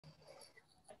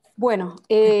Bueno,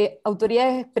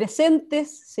 autoridades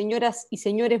presentes, señoras y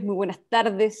señores, muy buenas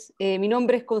tardes. Mi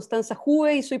nombre es Constanza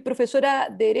Juve y soy profesora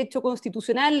de Derecho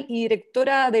Constitucional y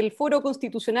directora del Foro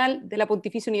Constitucional de la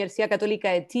Pontificia Universidad Católica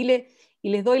de Chile,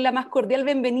 y les doy la más cordial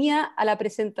bienvenida a la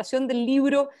presentación del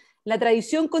libro La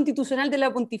Tradición Constitucional de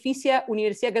la Pontificia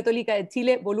Universidad Católica de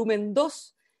Chile, volumen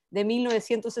 2, de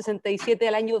 1967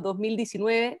 al año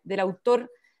 2019, del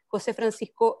autor José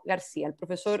Francisco García. El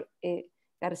profesor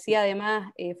García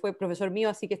además fue profesor mío,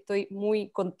 así que estoy muy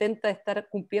contenta de estar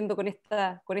cumpliendo con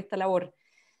esta labor.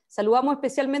 Saludamos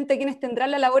especialmente a quienes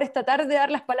tendrán la labor esta tarde de dar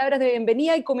las palabras de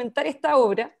bienvenida y comentar esta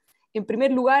obra. En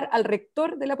primer lugar, al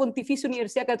rector de la Pontificia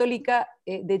Universidad Católica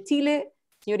de Chile,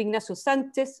 señor Ignacio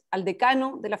Sánchez, al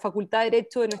decano de la Facultad de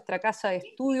Derecho de nuestra Casa de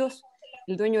Estudios,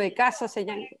 el dueño de casa,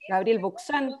 señor Gabriel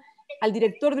Boxán, al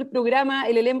director del programa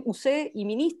LLM-UC y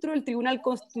ministro del Tribunal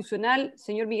Constitucional,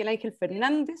 señor Miguel Ángel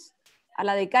Fernández, a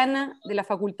la decana de la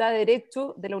Facultad de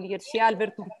Derecho de la Universidad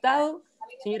Alberto Hurtado,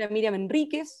 señora Miriam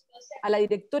Enríquez, a la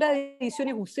directora de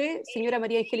Ediciones UC, señora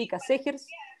María Angélica Segers,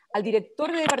 al director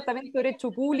de Departamento de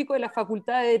Derecho Público de la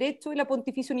Facultad de Derecho de la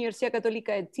Pontificia Universidad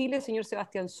Católica de Chile, señor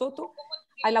Sebastián Soto,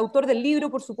 al autor del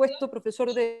libro, por supuesto,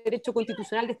 profesor de Derecho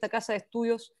Constitucional de esta Casa de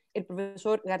Estudios, el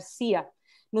profesor García.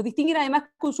 Nos distinguen además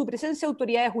con su presencia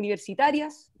autoridades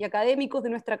universitarias y académicos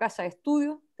de nuestra Casa de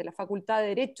Estudios, de la Facultad de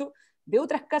Derecho, de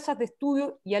otras casas de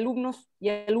estudio y alumnos y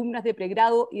alumnas de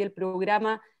pregrado y del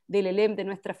programa del LLM de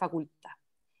nuestra facultad.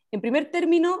 En primer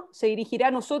término, se dirigirá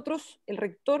a nosotros el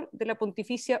rector de la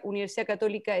Pontificia Universidad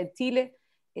Católica de Chile,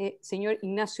 señor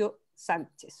Ignacio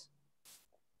Sánchez.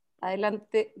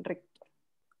 Adelante, rector.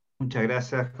 Muchas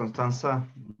gracias,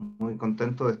 Constanza. Muy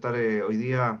contento de estar hoy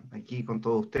día aquí con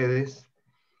todos ustedes.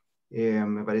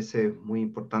 Me parece muy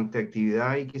importante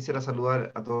actividad y quisiera saludar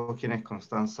a todos quienes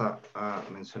Constanza ha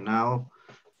mencionado,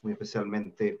 muy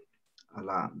especialmente a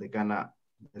la decana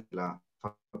de la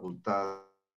Facultad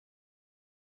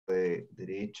de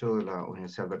Derecho de la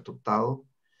Universidad Alberto Hurtado,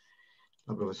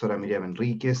 la profesora Miriam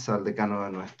Enríquez, al decano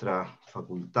de nuestra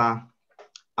facultad,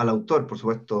 al autor, por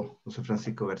supuesto, José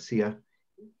Francisco García,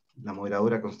 la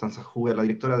moderadora Constanza Juve, a la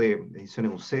directora de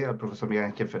Ediciones UC, al profesor Miguel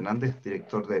Ángel Fernández,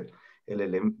 director del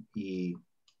LLM y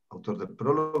autor del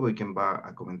prólogo y quien va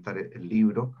a comentar el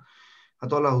libro, a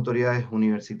todas las autoridades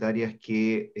universitarias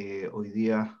que hoy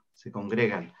día se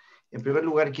congregan. En primer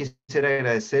lugar, quisiera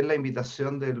agradecer la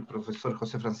invitación del profesor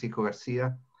José Francisco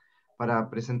García para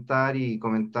presentar y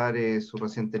comentar su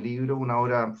reciente libro, una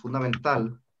obra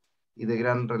fundamental y de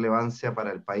gran relevancia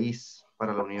para el país,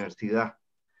 para la universidad,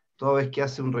 toda vez que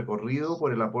hace un recorrido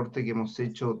por el aporte que hemos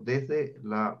hecho desde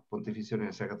la Pontificia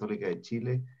Universidad Católica de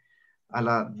Chile a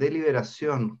la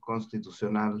deliberación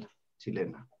constitucional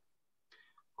chilena.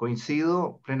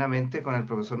 Coincido plenamente con el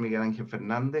profesor Miguel Ángel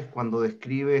Fernández cuando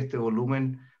describe este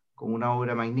volumen como una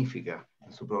obra magnífica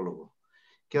en su prólogo,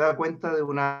 que da cuenta de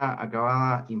una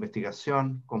acabada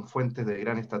investigación con fuentes de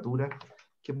gran estatura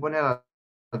que pone al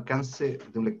alcance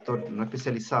de un lector no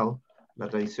especializado la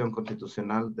tradición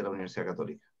constitucional de la Universidad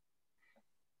Católica.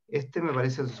 Este me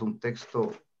parece es un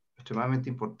texto extremadamente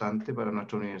importante para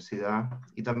nuestra universidad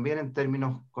y también en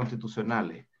términos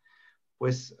constitucionales,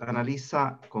 pues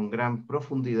analiza con gran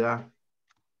profundidad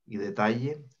y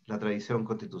detalle la tradición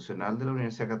constitucional de la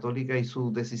Universidad Católica y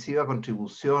su decisiva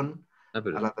contribución a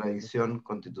la tradición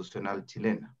constitucional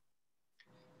chilena.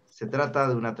 Se trata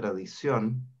de una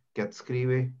tradición que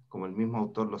adscribe, como el mismo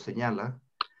autor lo señala,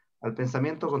 al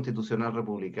pensamiento constitucional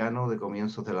republicano de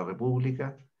comienzos de la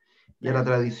República y a la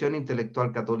tradición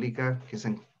intelectual católica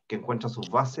que encuentra sus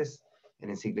bases en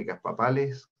encíclicas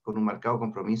papales con un marcado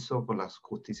compromiso con la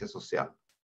justicia social.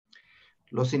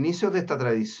 Los inicios de esta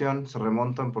tradición se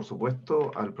remontan, por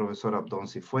supuesto, al profesor Abdón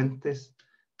Cifuentes,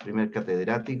 primer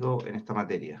catedrático en esta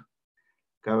materia.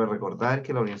 Cabe recordar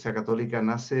que la Universidad Católica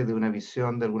nace de una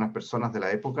visión de algunas personas de la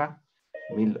época,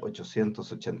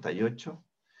 1888.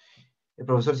 El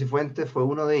profesor Cifuentes fue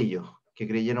uno de ellos, que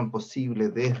creyeron posible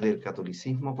desde el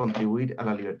catolicismo contribuir a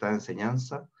la libertad de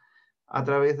enseñanza a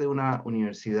través de una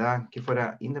universidad que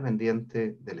fuera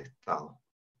independiente del Estado.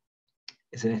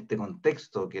 Es en este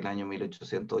contexto que en el año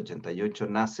 1888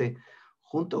 nace,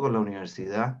 junto con la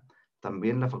universidad,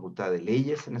 también la Facultad de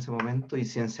Leyes en ese momento y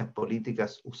Ciencias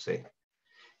Políticas UC.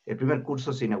 El primer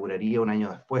curso se inauguraría un año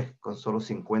después, con solo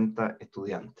 50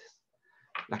 estudiantes.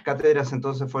 Las cátedras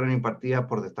entonces fueron impartidas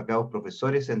por destacados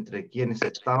profesores, entre quienes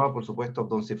estaba, por supuesto,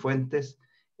 Abdón Cifuentes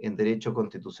en Derecho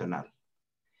Constitucional.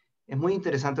 Es muy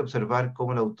interesante observar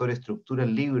cómo el autor estructura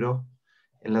el libro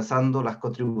enlazando las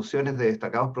contribuciones de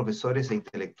destacados profesores e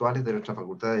intelectuales de nuestra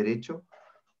Facultad de Derecho,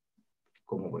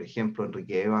 como por ejemplo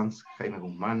Enrique Evans, Jaime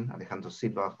Guzmán, Alejandro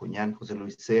Silva Bascuñán, José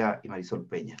Luis Sea y Marisol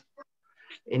Peña.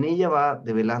 En ella va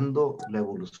develando la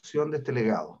evolución de este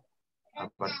legado, a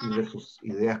partir de sus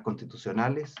ideas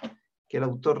constitucionales, que el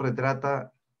autor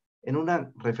retrata en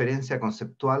una referencia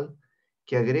conceptual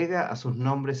que agrega a sus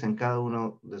nombres en cada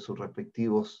uno de sus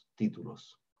respectivos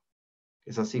títulos.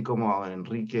 Es así como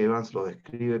Enrique Evans lo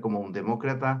describe como un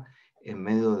demócrata en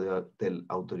medio del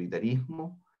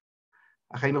autoritarismo,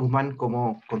 a Jaime Guzmán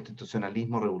como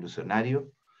constitucionalismo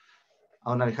revolucionario,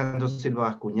 a don Alejandro Silva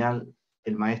Bascuñán,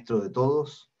 el maestro de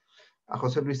todos, a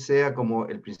José Luis Sea como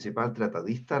el principal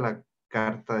tratadista de la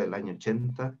Carta del año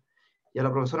 80, y a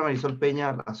la profesora Marisol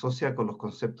Peña la asocia con los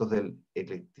conceptos del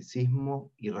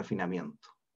eclecticismo y refinamiento.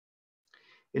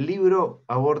 El libro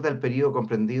aborda el periodo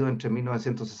comprendido entre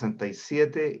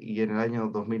 1967 y en el año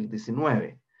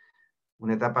 2019,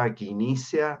 una etapa que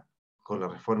inicia con la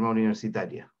reforma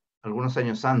universitaria. Algunos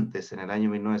años antes, en el año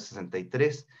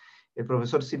 1963, el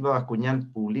profesor Silva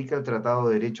Bascuñán publica el Tratado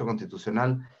de Derecho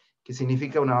Constitucional, que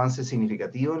significa un avance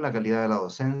significativo en la calidad de la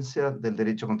docencia del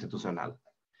derecho constitucional.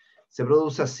 Se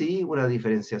produce así una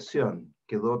diferenciación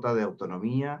que dota de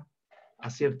autonomía a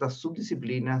ciertas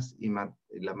subdisciplinas y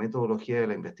la metodología de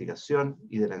la investigación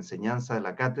y de la enseñanza de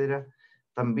la cátedra,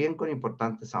 también con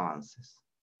importantes avances.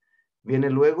 Viene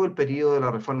luego el periodo de la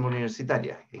reforma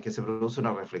universitaria, en que se produce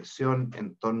una reflexión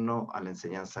en torno a la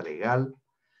enseñanza legal,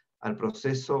 al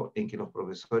proceso en que los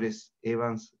profesores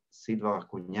Evans, Silva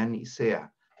Bascuñán y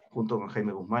Sea, junto con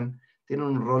Jaime Guzmán, tienen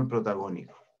un rol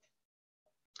protagónico.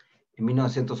 En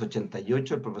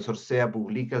 1988, el profesor Sea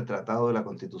publica el Tratado de la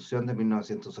Constitución de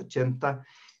 1980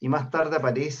 y más tarde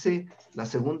aparece la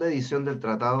segunda edición del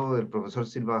Tratado del profesor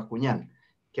Silva Bascuñán,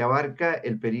 que abarca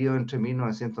el periodo entre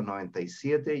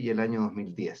 1997 y el año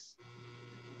 2010.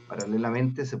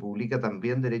 Paralelamente, se publica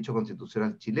también Derecho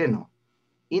Constitucional Chileno,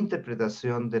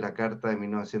 interpretación de la Carta de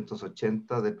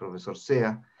 1980 del profesor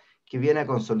Sea, que viene a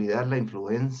consolidar la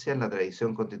influencia en la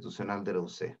tradición constitucional de la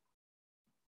UC.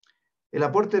 El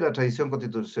aporte de la tradición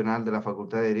constitucional de la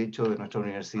Facultad de Derecho de nuestra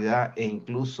universidad e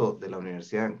incluso de la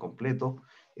universidad en completo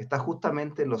está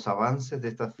justamente en los avances de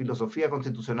esta filosofía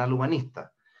constitucional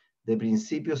humanista, de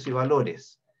principios y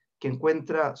valores, que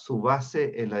encuentra su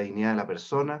base en la dignidad de la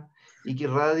persona y que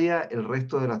irradia el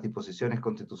resto de las disposiciones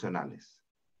constitucionales.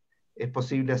 Es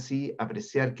posible así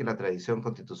apreciar que la tradición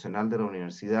constitucional de la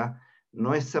universidad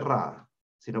no es cerrada,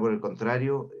 sino por el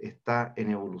contrario está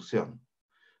en evolución.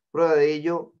 Prueba de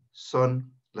ello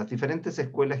son las diferentes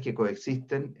escuelas que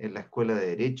coexisten en la Escuela de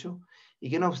Derecho y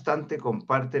que no obstante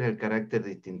comparten el carácter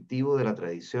distintivo de la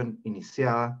tradición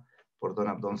iniciada por don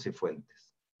Abdón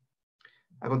Cifuentes.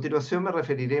 A continuación me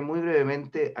referiré muy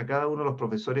brevemente a cada uno de los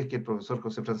profesores que el profesor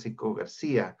José Francisco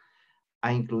García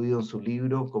ha incluido en su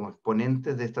libro como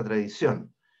exponentes de esta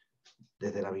tradición,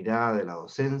 desde la mirada de la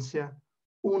docencia,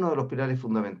 uno de los pilares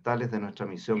fundamentales de nuestra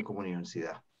misión como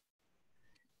universidad.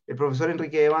 El profesor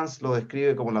Enrique Evans lo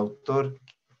describe como el autor,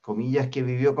 comillas, que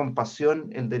vivió con pasión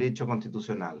el derecho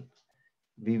constitucional.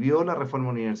 Vivió la reforma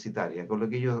universitaria, con lo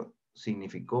que ello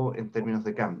significó en términos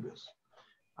de cambios.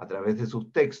 A través de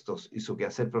sus textos y su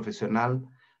quehacer profesional,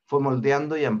 fue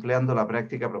moldeando y ampliando la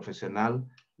práctica profesional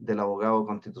del abogado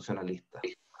constitucionalista.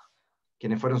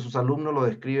 Quienes fueron sus alumnos lo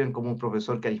describen como un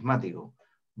profesor carismático,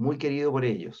 muy querido por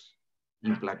ellos,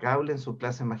 implacable en sus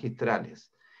clases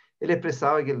magistrales. Él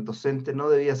expresaba que el docente no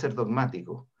debía ser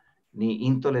dogmático, ni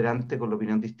intolerante con la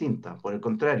opinión distinta. Por el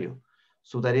contrario,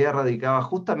 su tarea radicaba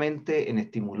justamente en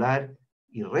estimular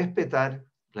y respetar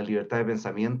la libertad de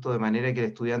pensamiento de manera que el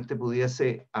estudiante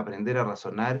pudiese aprender a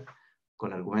razonar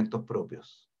con argumentos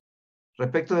propios.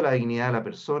 Respecto de la dignidad de la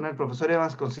persona, el profesor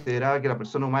Evans consideraba que la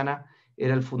persona humana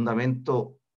era el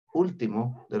fundamento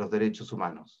último de los derechos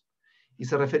humanos, y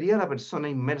se refería a la persona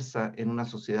inmersa en una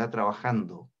sociedad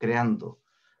trabajando, creando,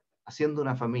 haciendo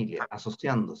una familia,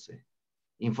 asociándose,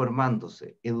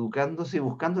 informándose, educándose y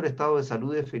buscando el estado de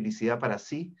salud y de felicidad para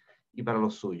sí y para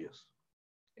los suyos.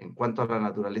 En cuanto a la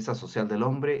naturaleza social del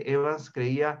hombre, Evans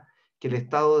creía que el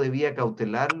Estado debía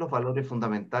cautelar los valores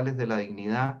fundamentales de la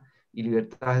dignidad y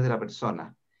libertades de la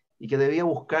persona, y que debía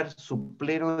buscar su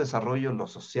pleno desarrollo en lo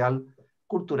social,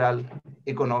 cultural,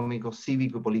 económico,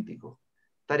 cívico y político,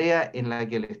 tarea en la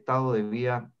que el Estado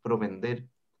debía propender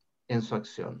en su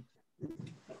acción.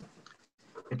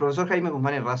 El profesor Jaime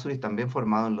Guzmán Errázuriz, también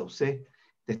formado en la UC,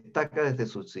 destaca desde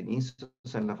sus inicios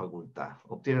en la facultad.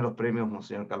 Obtiene los premios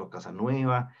Monseñor Carlos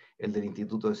Casanueva, el del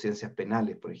Instituto de Ciencias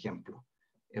Penales, por ejemplo.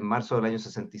 En marzo del año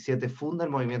 67 funda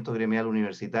el movimiento gremial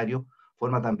universitario,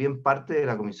 forma también parte de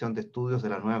la Comisión de Estudios de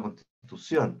la Nueva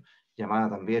Constitución, llamada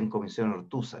también Comisión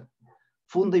Ortúzar.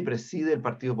 Funda y preside el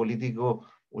partido político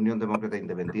Unión Demócrata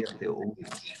Independiente, UDI.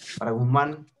 Para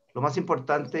Guzmán, lo más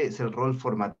importante es el rol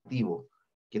formativo,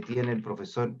 que tiene el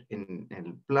profesor en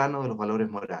el plano de los valores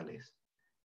morales.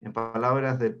 En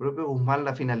palabras del propio Guzmán,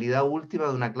 la finalidad última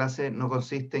de una clase no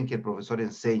consiste en que el profesor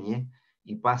enseñe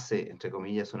y pase, entre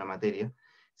comillas, una materia,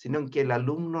 sino en que el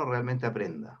alumno realmente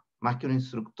aprenda. Más que un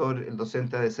instructor, el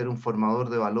docente ha de ser un formador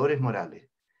de valores morales,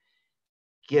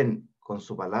 quien, con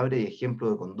su palabra y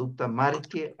ejemplo de conducta,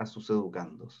 marque a sus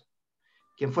educandos.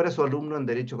 Quien fuera su alumno en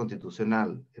Derecho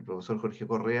Constitucional, el profesor Jorge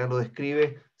Correa, lo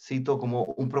describe, cito, como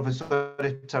un profesor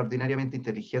extraordinariamente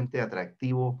inteligente,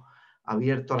 atractivo,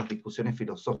 abierto a las discusiones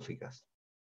filosóficas.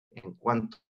 En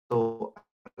cuanto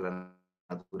a la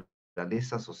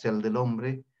naturaleza social del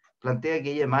hombre, plantea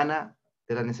que ella emana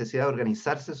de la necesidad de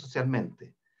organizarse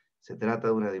socialmente. Se trata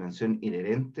de una dimensión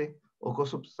inherente o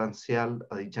consubstancial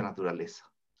a dicha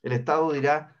naturaleza. El Estado,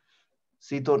 dirá,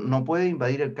 cito, no puede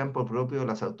invadir el campo propio de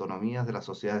las autonomías de las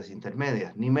sociedades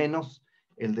intermedias, ni menos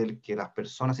el del que las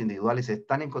personas individuales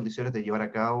están en condiciones de llevar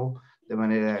a cabo de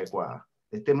manera adecuada.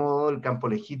 De este modo, el campo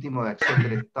legítimo de acción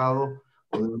del Estado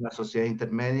o de una sociedad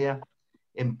intermedia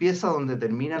empieza donde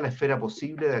termina la esfera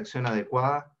posible de acción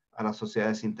adecuada a las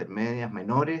sociedades intermedias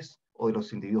menores o de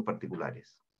los individuos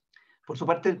particulares. Por su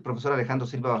parte, el profesor Alejandro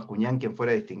Silva Bascuñán, quien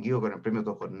fuera distinguido con el premio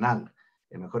Tocornal,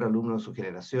 el mejor alumno de su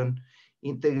generación,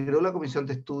 integró la Comisión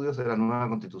de Estudios de la nueva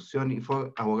Constitución y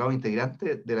fue abogado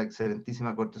integrante de la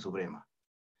excelentísima Corte Suprema.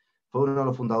 Fue uno de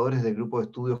los fundadores del Grupo de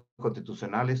Estudios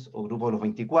Constitucionales o Grupo de los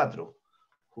 24.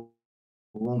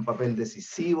 Jugó un papel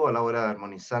decisivo a la hora de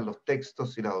armonizar los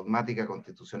textos y la dogmática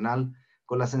constitucional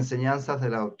con las enseñanzas de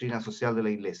la doctrina social de la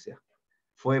Iglesia.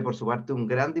 Fue, por su parte, un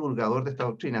gran divulgador de esta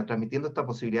doctrina, transmitiendo esta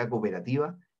posibilidad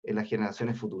cooperativa en las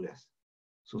generaciones futuras.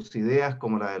 Sus ideas,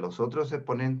 como la de los otros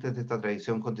exponentes de esta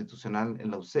tradición constitucional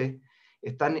en la UC,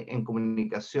 están en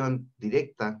comunicación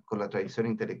directa con la tradición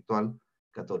intelectual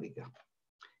católica.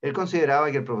 Él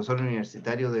consideraba que el profesor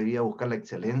universitario debía buscar la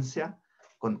excelencia,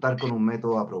 contar con un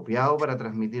método apropiado para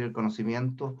transmitir el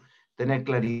conocimiento, tener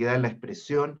claridad en la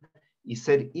expresión y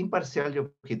ser imparcial y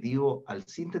objetivo al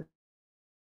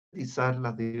sintetizar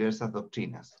las diversas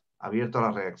doctrinas, abierto a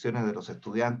las reacciones de los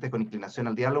estudiantes con inclinación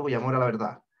al diálogo y amor a la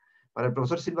verdad. Para el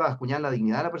profesor Silva Bascuñán, la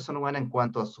dignidad de la persona humana en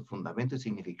cuanto a su fundamento y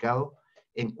significado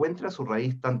encuentra su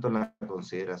raíz tanto en la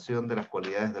consideración de las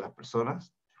cualidades de las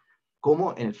personas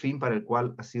como en el fin para el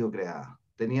cual ha sido creada,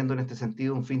 teniendo en este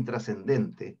sentido un fin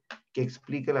trascendente que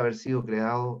explica el haber sido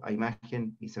creado a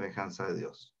imagen y semejanza de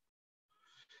Dios.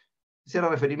 Quisiera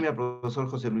referirme al profesor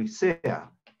José Luis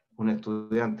Sea, un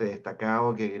estudiante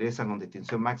destacado que egresa con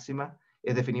distinción máxima,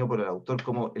 es definido por el autor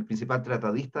como el principal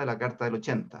tratadista de la Carta del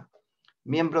 80,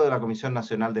 miembro de la Comisión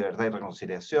Nacional de Verdad y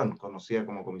Reconciliación, conocida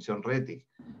como Comisión RETI,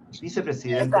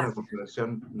 vicepresidente de la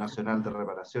Corporación Nacional de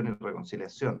Reparación y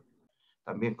Reconciliación,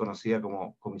 también conocida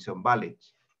como Comisión Valech.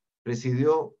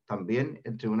 Presidió también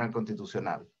el Tribunal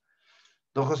Constitucional.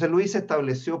 Don José Luis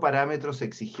estableció parámetros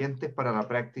exigentes para la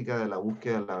práctica de la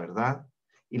búsqueda de la verdad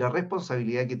y la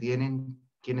responsabilidad que tienen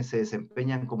quienes se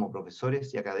desempeñan como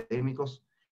profesores y académicos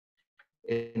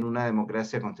en una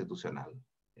democracia constitucional.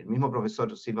 El mismo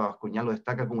profesor Silva Bascuñán lo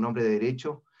destaca como un hombre de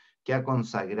derecho que ha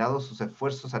consagrado sus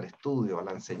esfuerzos al estudio, a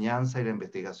la enseñanza y la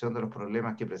investigación de los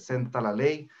problemas que presenta la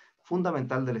ley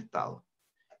fundamental del Estado.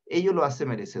 Ello lo hace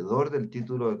merecedor del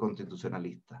título de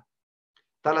constitucionalista.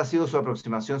 Tal ha sido su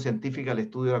aproximación científica al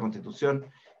estudio de la Constitución,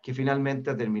 que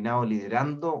finalmente ha terminado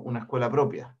liderando una escuela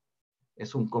propia.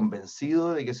 Es un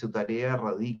convencido de que su tarea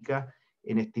radica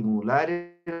en estimular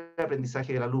el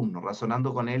aprendizaje del alumno,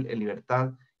 razonando con él en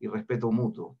libertad y respeto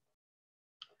mutuo.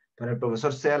 Para el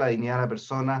profesor Sea, la dignidad de la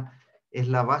persona es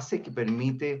la base que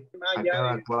permite a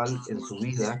cada cual en su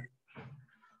vida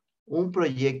un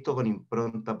proyecto con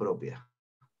impronta propia,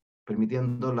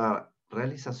 permitiendo la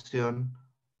realización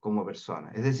como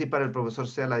persona. Es decir, para el profesor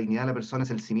Sea, la dignidad de la persona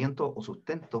es el cimiento o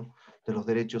sustento de los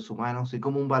derechos humanos y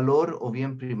como un valor o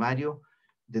bien primario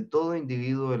de todo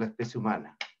individuo de la especie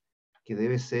humana, que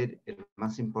debe ser el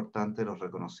más importante de los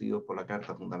reconocidos por la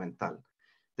Carta Fundamental.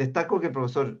 Destaco que el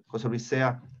profesor José Luis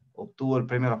Sea obtuvo el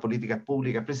premio a las políticas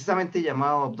públicas, precisamente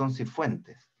llamado Abdón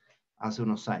Cifuentes, hace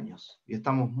unos años. Y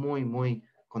estamos muy, muy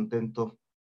contentos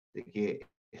de que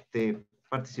esté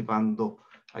participando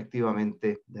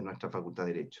activamente de nuestra Facultad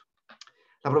de Derecho.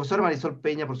 La profesora Marisol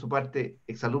Peña, por su parte,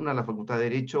 exalumna de la Facultad de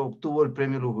Derecho, obtuvo el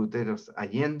premio Luis Gutiérrez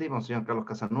Allende y Monseñor Carlos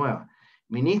Casanueva,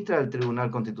 ministra del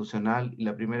Tribunal Constitucional y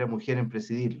la primera mujer en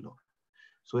presidirlo.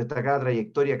 Su destacada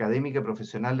trayectoria académica y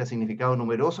profesional le ha significado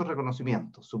numerosos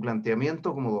reconocimientos. Su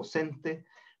planteamiento como docente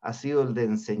ha sido el de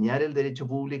enseñar el derecho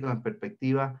público en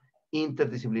perspectiva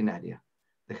interdisciplinaria,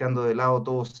 dejando de lado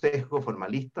todo sesgo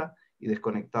formalista y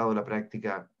desconectado de la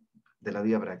práctica, de la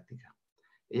vida práctica.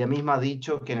 Ella misma ha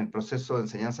dicho que en el proceso de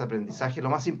enseñanza-aprendizaje lo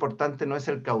más importante no es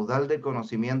el caudal de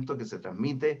conocimiento que se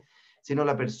transmite, sino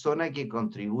la persona que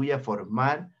contribuye a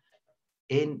formar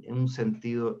en un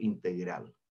sentido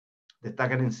integral.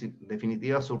 Destacan en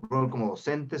definitiva su rol como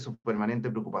docente, su permanente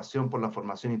preocupación por la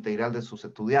formación integral de sus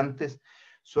estudiantes,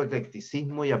 su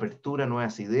eclecticismo y apertura a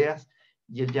nuevas ideas,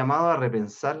 y el llamado a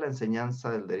repensar la enseñanza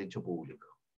del derecho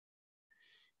público.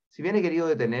 Si bien he querido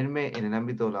detenerme en el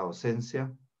ámbito de la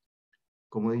docencia,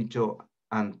 como he dicho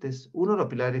antes, uno de los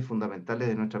pilares fundamentales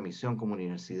de nuestra misión como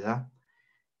universidad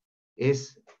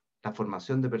es la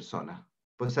formación de personas.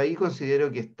 Pues ahí considero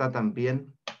que está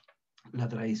también la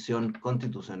tradición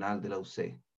constitucional de la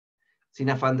UC. Sin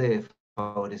afán de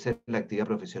favorecer la actividad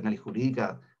profesional y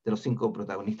jurídica de los 5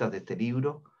 protagonistas de este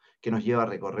libro, que nos lleva a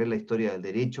recorrer la historia del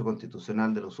derecho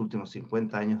constitucional de los últimos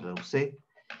 50 años de la UC,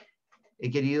 he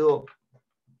querido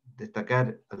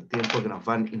destacar al tiempo que nos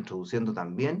van introduciendo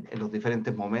también en los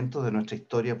diferentes momentos de nuestra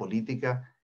historia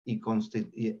política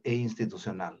e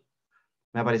institucional.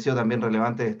 Me ha parecido también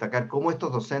relevante destacar cómo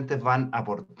estos docentes van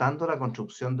aportando la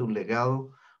construcción de un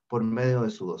legado por medio de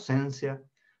su docencia,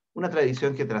 una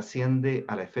tradición que trasciende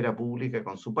a la esfera pública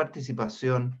con su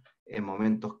participación en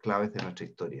momentos claves de nuestra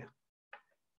historia.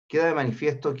 Queda de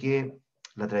manifiesto que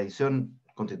la tradición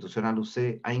constitucional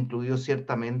UC ha incluido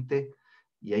ciertamente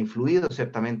y ha influido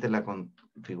ciertamente en la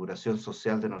configuración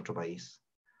social de nuestro país.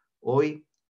 Hoy,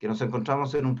 que nos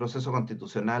encontramos en un proceso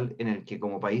constitucional en el que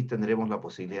como país tendremos la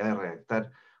posibilidad de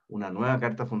redactar una nueva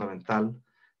Carta Fundamental,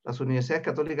 las universidades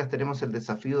católicas tenemos el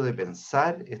desafío de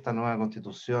pensar esta nueva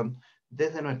Constitución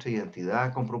desde nuestra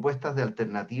identidad, con propuestas de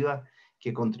alternativa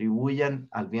que contribuyan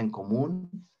al bien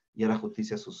común y a la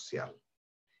justicia social.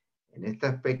 En este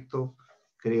aspecto,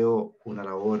 creo una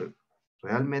labor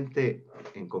realmente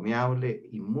encomiable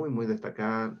y muy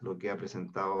destacada lo que ha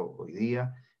presentado hoy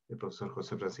día el profesor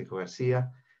José Francisco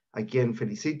García, a quien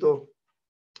felicito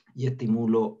y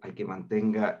estimulo a que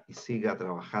mantenga y siga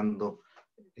trabajando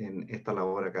en esta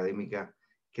labor académica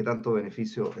que tanto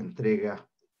beneficio entrega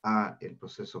al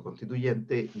proceso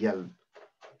constituyente y al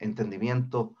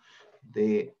entendimiento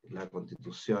de la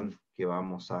Constitución que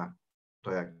vamos a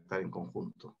redactar en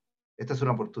conjunto. Esta es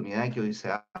una oportunidad que hoy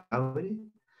se abre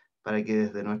para que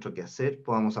desde nuestro quehacer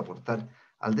podamos aportar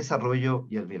al desarrollo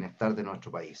y al bienestar de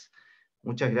nuestro país.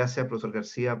 Muchas gracias, profesor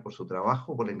García, por su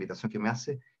trabajo, por la invitación que me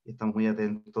hace, y estamos muy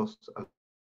atentos al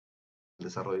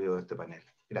desarrollo de este panel.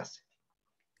 Gracias.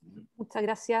 Muchas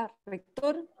gracias,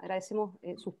 rector. Agradecemos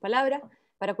sus palabras.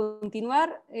 Para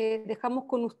continuar, dejamos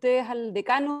con ustedes al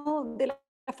decano de la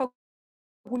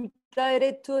Facultad de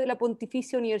Derecho de la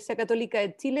Pontificia Universidad Católica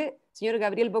de Chile, señor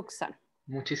Gabriel Boxán.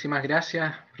 Muchísimas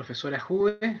gracias, profesora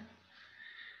Juve.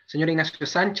 Señor Ignacio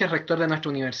Sánchez, rector de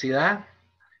nuestra universidad.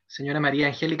 Señora María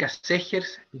Angélica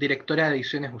Segers, directora de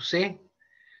Ediciones UC.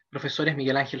 Profesores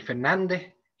Miguel Ángel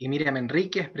Fernández y Miriam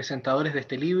Enríquez, presentadores de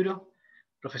este libro.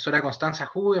 Profesora Constanza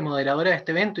Juve, moderadora de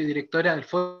este evento y directora del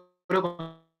Foro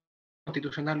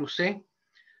Constitucional UC.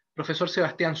 Profesor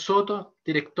Sebastián Soto,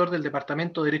 director del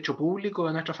Departamento de Derecho Público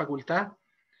de nuestra facultad.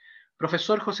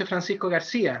 Profesor José Francisco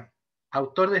García,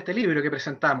 autor de este libro que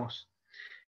presentamos.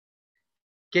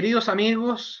 Queridos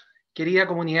amigos, querida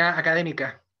comunidad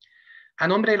académica, a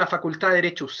nombre de la Facultad de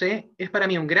Derecho UC, es para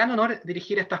mí un gran honor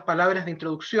dirigir estas palabras de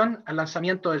introducción al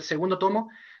lanzamiento del segundo tomo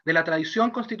de la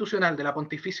Tradición Constitucional de la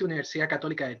Pontificia Universidad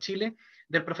Católica de Chile,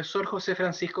 del profesor José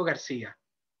Francisco García.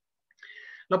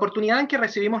 La oportunidad en que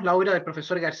recibimos la obra del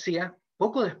profesor García,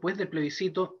 poco después del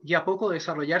plebiscito y a poco de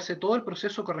desarrollarse todo el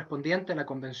proceso correspondiente a la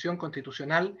Convención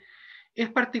Constitucional, es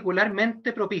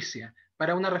particularmente propicia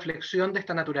para una reflexión de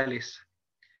esta naturaleza.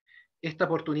 Esta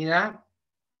oportunidad,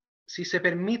 si se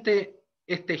permite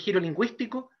este giro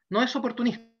lingüístico, no es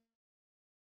oportunista.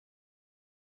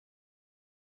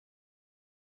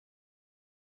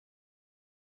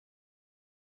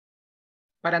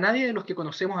 Para nadie de los que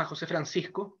conocemos a José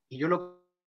Francisco, y yo lo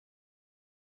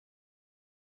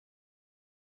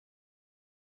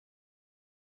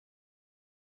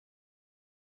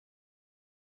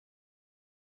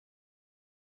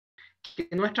que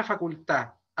nuestra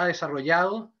facultad ha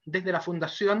desarrollado desde la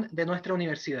fundación de nuestra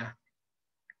universidad.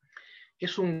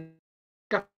 Es un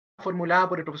formulada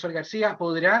por el profesor García,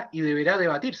 podrá y deberá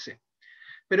debatirse.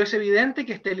 Pero es evidente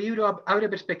que este libro abre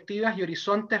perspectivas y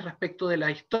horizontes respecto de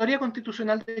la historia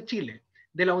constitucional de Chile,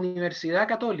 de la Universidad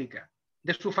Católica,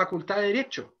 de su Facultad de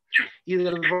Derecho y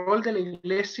del rol de la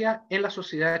Iglesia en la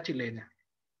sociedad chilena.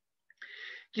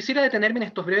 Quisiera detenerme en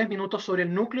estos breves minutos sobre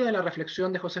el núcleo de la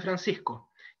reflexión de José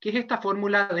Francisco, que es esta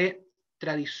fórmula de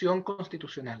tradición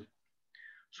constitucional.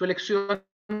 Su elección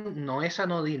no es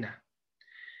anodina.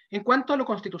 En cuanto a lo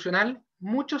constitucional,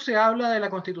 mucho se habla de la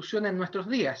Constitución en nuestros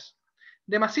días.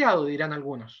 Demasiado, dirán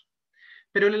algunos.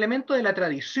 Pero el elemento de la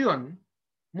tradición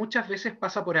muchas veces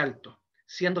pasa por alto,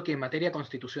 siendo que en materia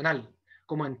constitucional,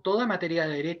 como en toda materia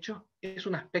de derecho, es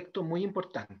un aspecto muy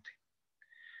importante.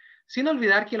 Sin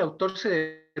olvidar que el autor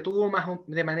se detuvo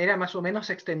de manera más o menos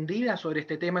extendida sobre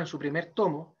este tema en su primer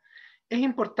tomo, es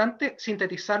importante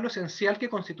sintetizar lo esencial que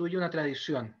constituye una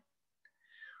tradición.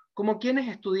 Como quienes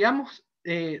estudiamos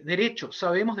derecho,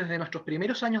 sabemos desde nuestros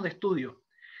primeros años de estudio,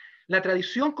 la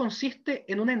tradición consiste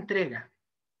en una entrega,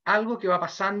 algo que va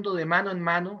pasando de mano en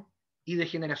mano y de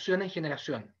generación en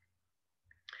generación.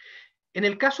 En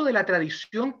el caso de la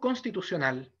tradición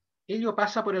constitucional, ello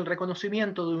pasa por el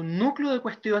reconocimiento de un núcleo de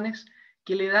cuestiones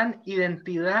que le dan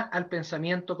identidad al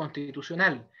pensamiento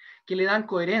constitucional, que le dan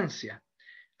coherencia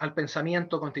al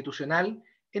pensamiento constitucional,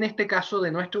 en este caso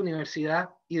de nuestra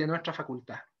universidad y de nuestra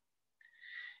facultad.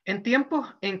 En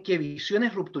tiempos en que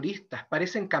visiones rupturistas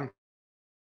parecen campear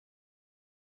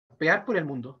por el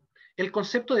mundo, el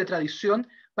concepto de tradición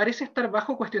parece estar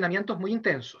bajo cuestionamientos muy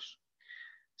intensos.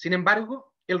 Sin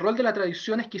embargo, el rol de la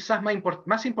tradición es quizás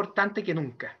más importante que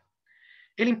nunca.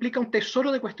 Él implica un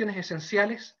tesoro de cuestiones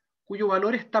esenciales, cuyo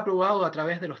valor está probado a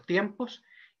través de los tiempos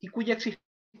y cuya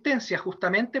existencia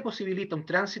justamente posibilita un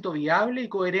tránsito viable y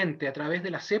coherente a través de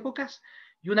las épocas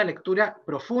y una lectura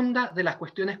profunda de las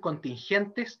cuestiones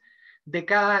contingentes de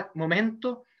cada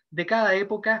momento, de cada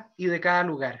época y de cada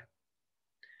lugar.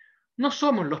 No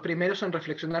somos los primeros en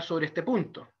reflexionar sobre este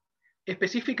punto,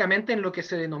 específicamente en lo que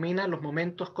se denomina los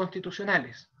momentos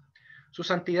constitucionales. Su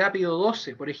Santidad Pío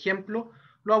XII, por ejemplo,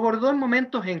 lo abordó en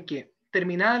momentos en que,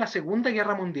 terminada la Segunda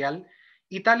Guerra Mundial,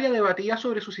 Italia debatía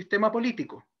sobre su sistema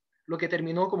político, lo que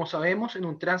terminó, como sabemos, en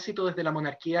un tránsito desde la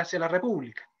monarquía hacia la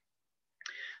república.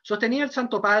 Sostenía el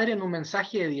Santo Padre en un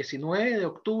mensaje de 19 de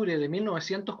octubre de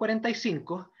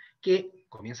 1945 que,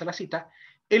 comienza la cita,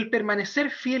 el permanecer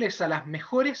fieles a las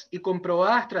mejores y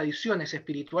comprobadas tradiciones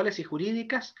espirituales y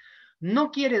jurídicas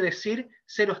no quiere decir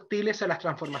ser hostiles a las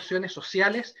transformaciones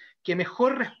sociales que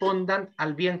mejor respondan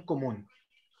al bien común.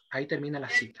 Ahí termina la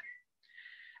cita.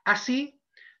 Así,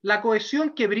 la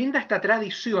cohesión que brinda esta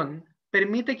tradición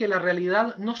permite que la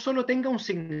realidad no solo tenga un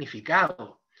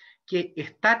significado, que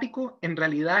estático en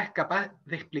realidad es capaz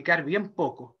de explicar bien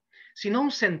poco, sino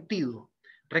un sentido,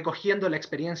 recogiendo la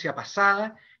experiencia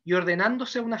pasada y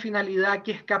ordenándose una finalidad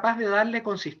que es capaz de darle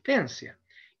consistencia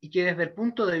y que desde el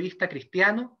punto de vista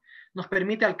cristiano nos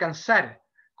permite alcanzar,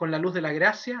 con la luz de la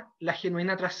gracia, la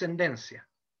genuina trascendencia.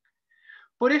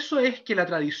 Por eso es que la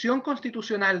tradición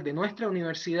constitucional de nuestra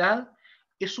universidad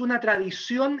es una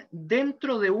tradición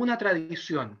dentro de una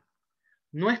tradición.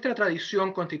 Nuestra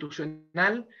tradición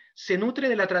constitucional se nutre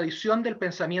de la tradición del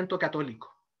pensamiento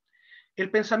católico.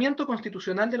 El pensamiento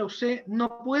constitucional de la UC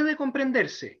no puede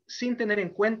comprenderse sin tener en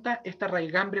cuenta esta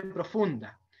raigambre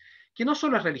profunda, que no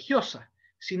solo es religiosa,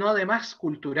 sino además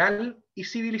cultural y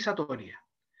civilizatoria.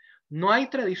 No hay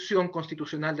tradición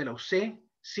constitucional de la UC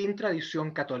sin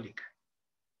tradición católica.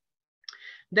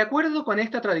 De acuerdo con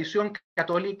esta tradición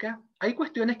católica, hay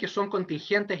cuestiones que son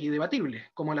contingentes y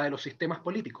debatibles, como la de los sistemas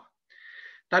políticos.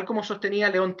 Tal como sostenía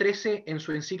León XIII en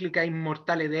su encíclica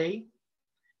Immortale Dei,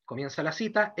 comienza la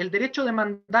cita, el derecho de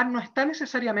mandar no está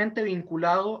necesariamente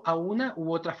vinculado a una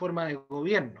u otra forma de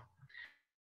gobierno.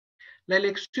 La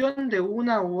elección de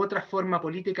una u otra forma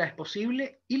política es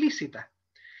posible y lícita,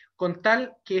 con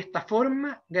tal que esta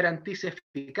forma garantice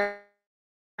eficazmente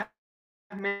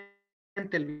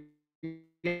el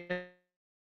bien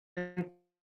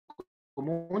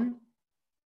común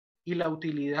y la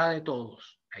utilidad de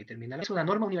todos. Ahí termina. Es una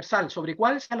norma universal sobre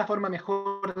cuál sea la forma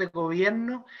mejor de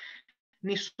gobierno,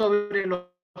 ni sobre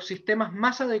los sistemas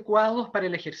más adecuados para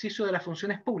el ejercicio de las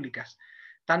funciones públicas,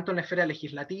 tanto en la esfera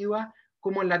legislativa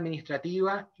como en la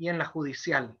administrativa y en la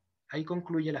judicial. Ahí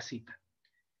concluye la cita.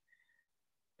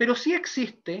 Pero sí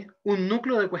existe un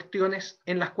núcleo de cuestiones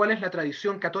en las cuales la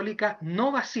tradición católica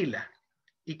no vacila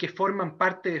y que forman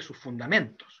parte de sus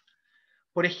fundamentos.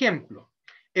 Por ejemplo,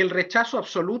 el rechazo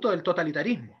absoluto del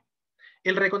totalitarismo,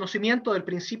 el reconocimiento del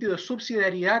principio de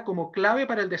subsidiariedad como clave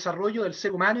para el desarrollo del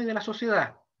ser humano y de la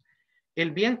sociedad,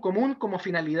 el bien común como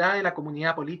finalidad de la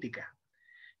comunidad política,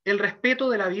 el respeto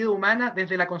de la vida humana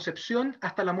desde la concepción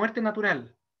hasta la muerte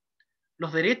natural,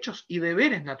 los derechos y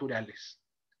deberes naturales,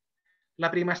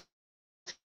 la primacía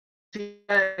de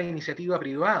la iniciativa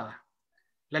privada,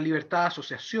 la libertad de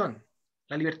asociación,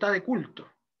 la libertad de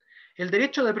culto, el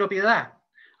derecho de propiedad,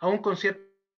 aún con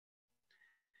cierto,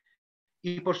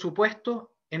 y por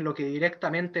supuesto, en lo que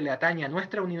directamente le atañe a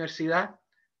nuestra universidad,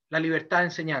 la libertad de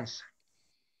enseñanza.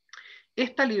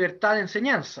 Esta libertad de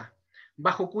enseñanza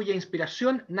bajo cuya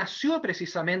inspiración nació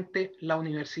precisamente la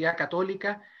Universidad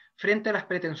Católica frente a las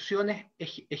pretensiones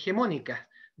hegemónicas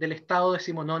del Estado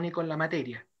decimonónico en la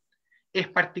materia. Es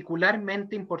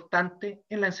particularmente importante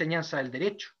en la enseñanza del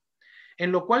derecho,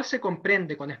 en lo cual se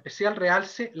comprende con especial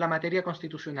realce la materia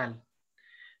constitucional.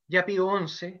 Ya Pío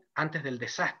XI, antes del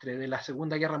desastre de la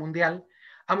Segunda Guerra Mundial,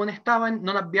 amonestaba en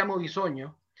Non abbiamo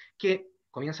bisogno que,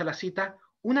 comienza la cita,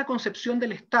 una concepción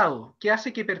del Estado que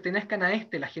hace que pertenezcan a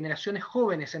este las generaciones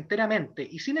jóvenes enteramente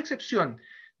y sin excepción,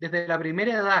 desde la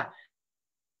primera edad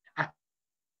hasta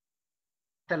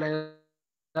la edad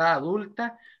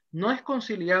adulta, no es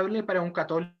conciliable para un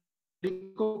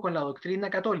católico con la doctrina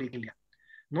católica.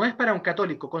 No es para un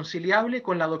católico conciliable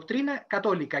con la doctrina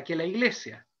católica que la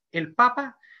Iglesia, el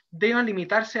Papa, deban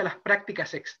limitarse a las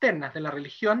prácticas externas de la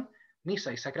religión,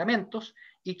 misa y sacramentos,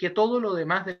 y que todo lo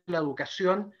demás de la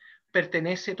educación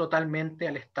pertenece totalmente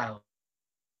al Estado.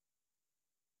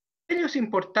 Por ello es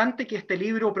importante que este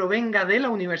libro provenga de la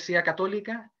Universidad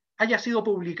Católica, haya sido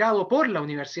publicado por la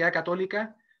Universidad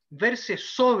Católica, verse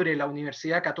sobre la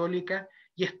Universidad Católica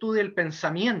y estudie el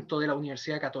pensamiento de la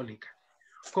Universidad Católica.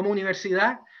 Como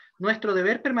universidad, nuestro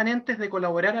deber permanente es de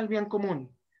colaborar al bien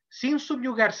común, sin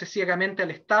subyugarse ciegamente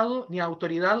al Estado ni a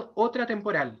autoridad otra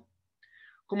temporal.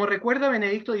 Como recuerda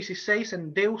Benedicto XVI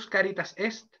en Deus Caritas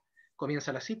Est,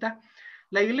 comienza la cita,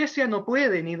 la Iglesia no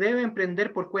puede ni debe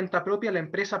emprender por cuenta propia la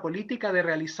empresa política de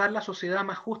realizar la sociedad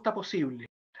más justa posible.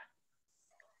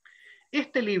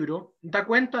 Este libro da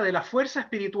cuenta de la fuerza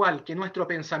espiritual que nuestro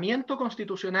pensamiento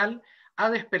constitucional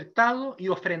ha despertado y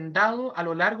ofrendado a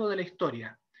lo largo de la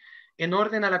historia, en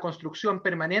orden a la construcción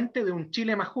permanente de un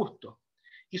Chile más justo,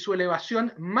 y su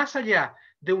elevación más allá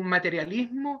de un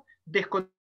materialismo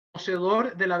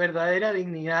desconocedor de la verdadera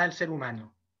dignidad del ser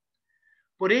humano.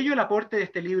 Por ello, el aporte de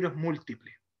este libro es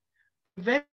múltiple.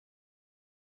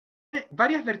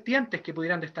 Varias vertientes que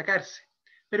pudieran destacarse,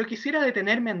 pero quisiera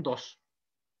detenerme en dos.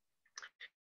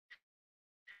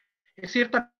 Es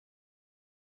ciertamente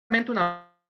un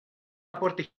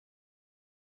aporte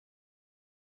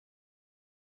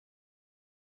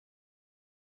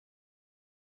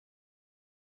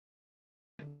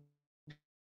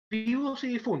vivos y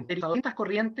difuntos, distintas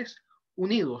corrientes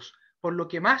unidos por lo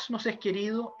que más nos es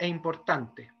querido e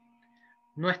importante,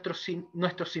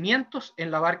 nuestros cimientos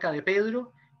en la barca de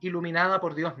Pedro, iluminada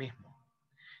por Dios mismo.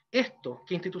 Esto,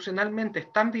 que institucionalmente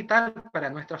es tan vital para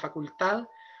nuestra facultad,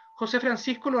 José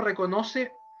Francisco lo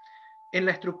reconoce en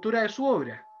la estructura de su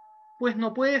obra, pues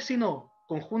no puede sino,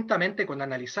 conjuntamente con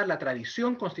analizar la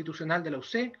tradición constitucional de la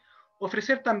UC,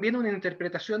 ofrecer también una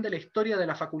interpretación de la historia de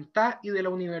la facultad y de la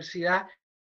universidad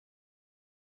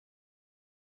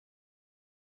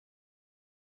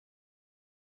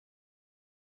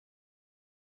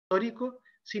histórico,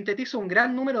 sintetiza un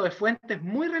gran número de fuentes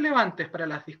muy relevantes para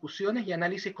las discusiones y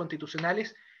análisis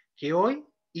constitucionales que hoy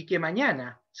y que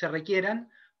mañana se requieran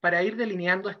para ir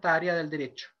delineando esta área del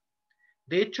derecho.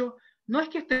 De hecho, no es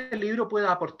que este libro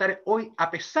pueda aportar hoy a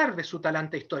pesar de su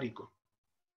talante histórico.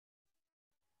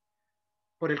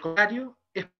 Por el contrario,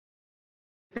 es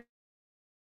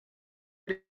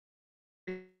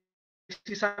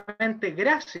precisamente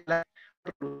gracias a las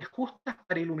razones justas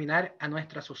para iluminar a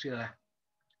nuestra sociedad.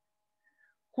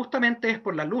 Justamente es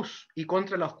por la luz y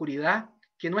contra la oscuridad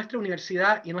que nuestra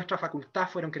universidad y nuestra facultad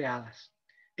fueron creadas.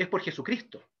 Es por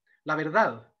Jesucristo, la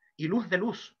verdad y luz de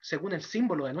luz, según el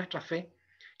símbolo de nuestra fe,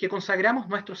 que consagramos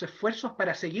nuestros esfuerzos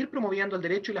para seguir promoviendo el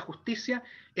derecho y la justicia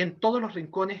en todos los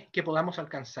rincones que podamos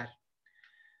alcanzar.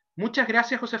 Muchas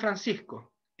gracias, José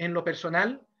Francisco, en lo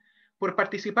personal, por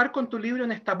participar con tu libro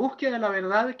en esta búsqueda de la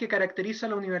verdad que caracteriza a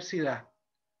la universidad.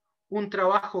 Un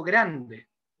trabajo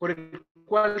grande, por el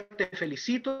cual te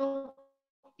felicito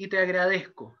y te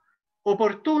agradezco.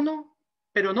 Oportuno,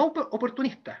 pero no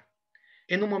oportunista.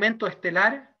 En un momento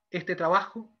estelar, este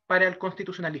trabajo para el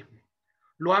constitucionalismo.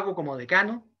 Lo hago como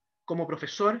decano, como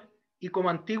profesor y como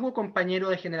antiguo compañero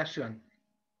de generación.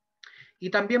 Y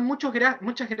también muchas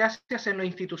gracias en lo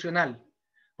institucional,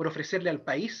 por ofrecerle al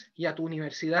país y a tu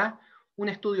universidad un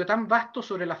estudio tan vasto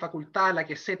sobre la facultad a la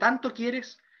que sé tanto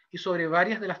quieres y sobre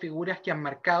varias de las figuras que han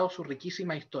marcado su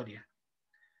riquísima historia.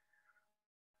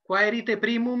 Quaerite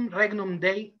primum regnum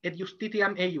Dei et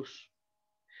justitiam eius.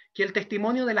 Que el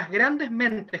testimonio de las grandes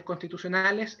mentes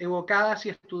constitucionales evocadas y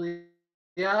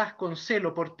estudiadas con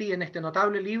celo por ti en este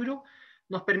notable libro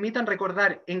nos permitan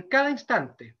recordar en cada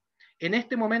instante, en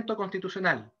este momento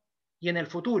constitucional y en el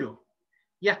futuro,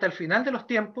 y hasta el final de los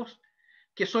tiempos,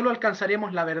 que solo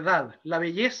alcanzaremos la verdad, la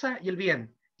belleza y el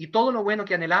bien, y todo lo bueno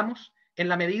que anhelamos, en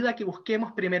la medida que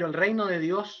busquemos primero el reino de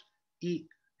Dios y,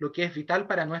 lo que es vital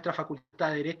para nuestra facultad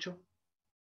de Derecho,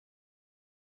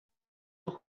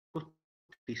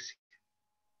 justicia.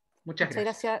 Muchas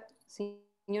gracias,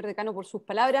 señor decano, por sus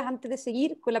palabras. Antes de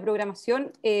seguir con la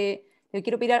programación, le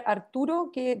quiero pedir a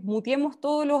Arturo que muteemos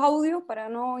todos los audios para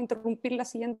no interrumpir la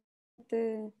siguiente.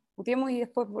 Muteemos y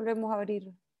después volvemos a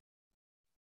abrir.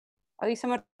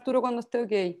 Avísame, Arturo, cuando esté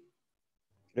ok.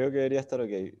 Creo que debería estar ok.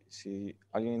 Si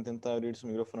alguien intenta abrir su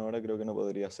micrófono ahora, creo que no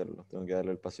podría hacerlo. Tengo que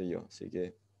darle el pase yo. Así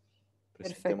que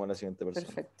presentemos a la siguiente persona.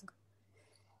 Perfecto.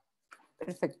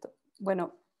 Perfecto.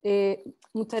 Bueno,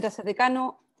 muchas gracias,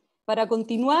 decano. Para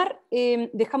continuar,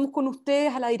 dejamos con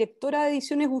ustedes a la directora de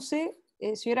Ediciones UC,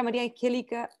 señora María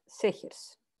Angélica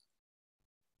Segers.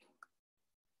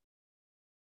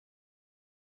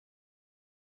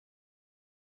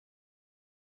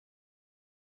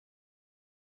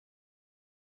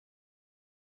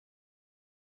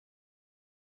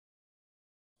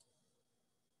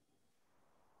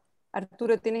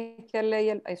 Arturo, tienes que darle ahí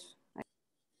a eso.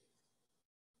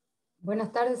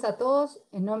 Buenas tardes a todos.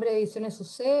 En nombre de Ediciones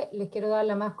UC les quiero dar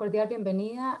la más cordial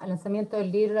bienvenida al lanzamiento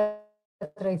del libro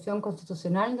Tradición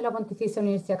Constitucional de la Pontificia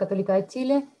Universidad Católica de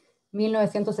Chile,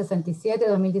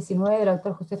 1967-2019, del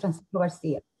autor José Francisco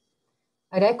García.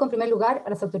 Agradezco en primer lugar a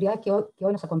las autoridades que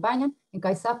hoy nos acompañan,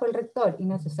 encabezadas por el rector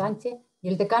Ignacio Sánchez y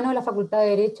el decano de la Facultad de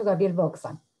Derecho, Gabriel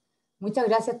Boxan. Muchas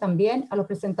gracias también a los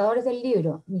presentadores del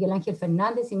libro, Miguel Ángel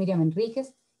Fernández y Miriam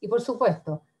Enríquez, y por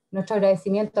supuesto, nuestro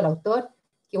agradecimiento al autor,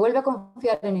 que vuelve a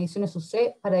confiar en Ediciones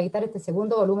UC para editar este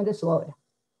segundo volumen de su obra.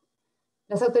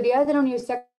 Las autoridades de la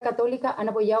Universidad Católica han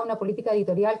apoyado una política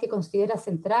editorial que considera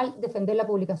central defender la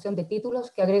publicación de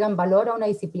títulos que agregan valor a una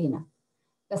disciplina.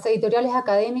 Las editoriales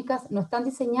académicas no están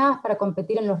diseñadas para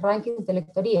competir en los rankings de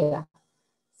lectoría,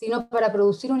 sino para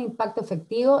producir un impacto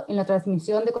efectivo en la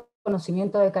transmisión de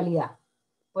conocimiento de calidad.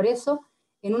 Por eso,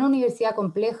 en una universidad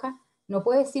compleja, no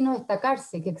puede sino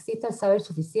destacarse que exista el saber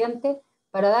suficiente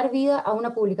para dar vida a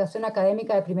una publicación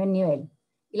académica de primer nivel,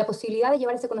 y la posibilidad de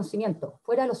llevar ese conocimiento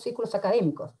fuera de los círculos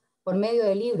académicos, por medio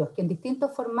de libros que en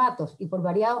distintos formatos y por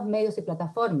variados medios y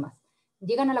plataformas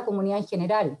llegan a la comunidad en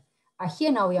general,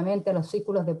 ajena obviamente a los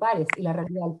círculos de pares y la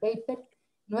realidad del paper,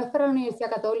 no es para la Universidad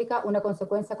Católica una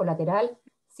consecuencia colateral,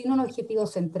 sino un objetivo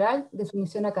central de su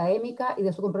misión académica y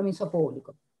de su compromiso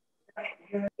público.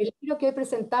 El libro que hoy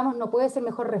presentamos no puede ser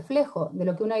mejor reflejo de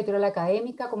lo que una editorial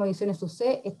académica como Ediciones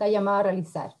UC está llamada a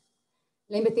realizar.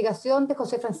 La investigación de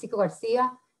José Francisco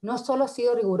García no solo ha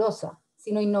sido rigurosa,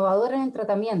 sino innovadora en el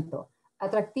tratamiento,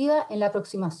 atractiva en la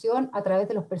aproximación a través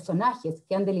de los personajes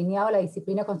que han delineado la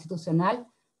disciplina constitucional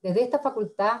desde esta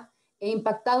facultad e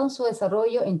impactado en su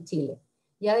desarrollo en Chile.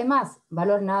 Y además,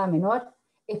 valor nada menor,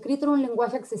 escrito en un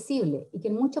lenguaje accesible y que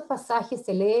en muchos pasajes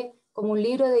se lee como un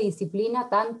libro de disciplina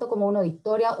tanto como uno de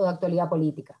historia o de actualidad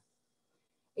política.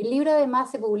 El libro además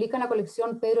se publica en la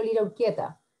colección Pedro Lira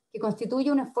Urquieta, que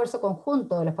constituye un esfuerzo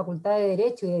conjunto de la Facultad de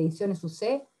Derecho y de Ediciones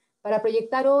UC para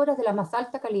proyectar obras de la más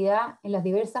alta calidad en las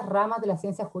diversas ramas de las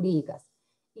ciencias jurídicas,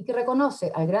 y que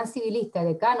reconoce al gran civilista y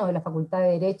decano de la Facultad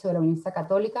de Derecho de la Universidad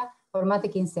Católica por más de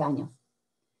 15 años.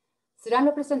 Serán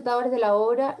los presentadores de la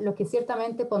obra los que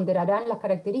ciertamente ponderarán las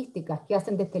características que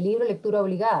hacen de este libro lectura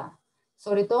obligada,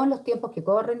 sobre todo en los tiempos que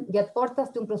corren y a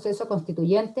puertas de un proceso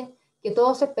constituyente que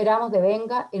todos esperamos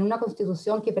devenga en una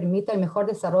constitución que permita el mejor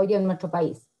desarrollo en nuestro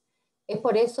país. Es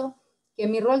por eso que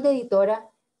en mi rol de editora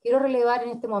quiero relevar en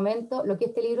este momento lo que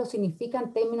este libro significa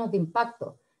en términos de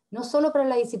impacto, no solo para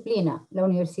la disciplina, la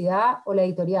universidad o la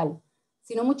editorial,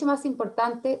 sino mucho más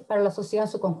importante para la sociedad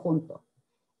en su conjunto.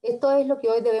 Esto es lo que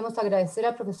hoy debemos agradecer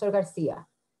al profesor García,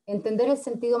 entender el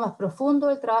sentido más profundo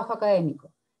del trabajo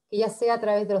académico, que ya sea a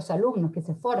través de los alumnos que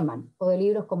se forman o de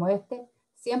libros como este,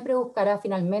 siempre buscará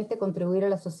finalmente contribuir a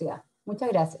la sociedad. Muchas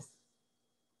gracias.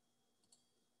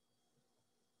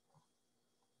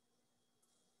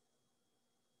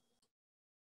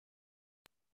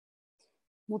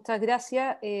 Muchas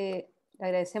gracias.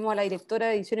 Agradecemos a la directora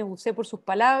de Ediciones UC por sus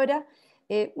palabras.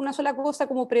 Una sola cosa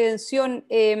como prevención,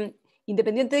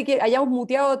 independiente de que hayamos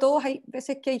muteado a todos, hay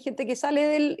veces que hay gente que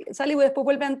sale y después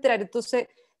vuelve a entrar. Entonces,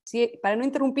 para no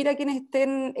interrumpir a quienes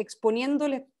estén exponiendo,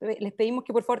 les pedimos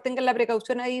que por favor tengan la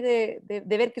precaución ahí de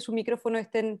ver que sus micrófonos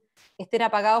estén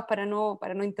apagados para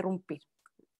no interrumpir.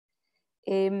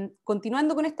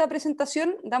 Continuando con esta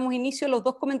presentación, damos inicio a los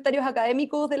dos comentarios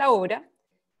académicos de la obra.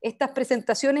 Estas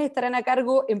presentaciones estarán a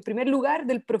cargo, en primer lugar,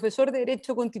 del profesor de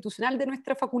Derecho Constitucional de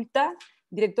nuestra facultad,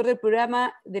 director del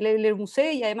programa del LMUC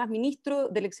y además ministro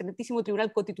del excelentísimo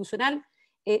Tribunal Constitucional,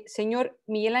 señor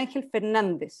Miguel Ángel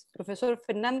Fernández. Profesor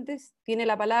Fernández, tiene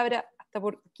la palabra hasta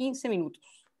por 15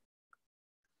 minutos.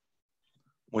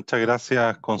 Muchas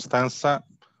gracias, Constanza.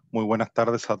 Muy buenas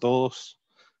tardes a todos.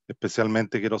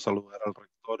 Especialmente quiero saludar al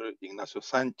rector Ignacio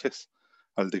Sánchez,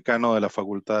 al decano de la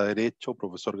Facultad de Derecho,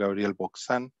 profesor Gabriel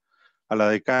Boxán, a la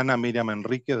decana Miriam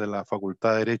Enríquez de la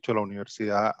Facultad de Derecho de la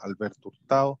Universidad Alberto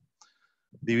Hurtado.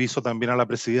 Diviso también a la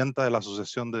presidenta de la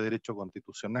Asociación de Derecho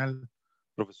Constitucional,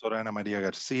 profesora Ana María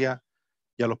García,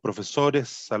 y a los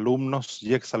profesores, alumnos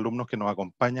y exalumnos que nos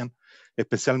acompañan,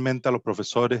 especialmente a los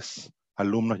profesores,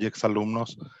 alumnos y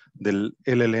exalumnos del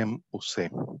LLM UC.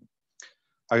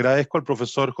 Agradezco al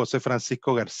profesor José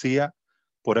Francisco García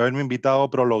por haberme invitado a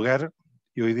prologar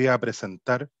y hoy día a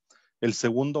presentar el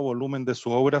segundo volumen de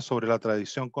su obra sobre la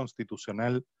tradición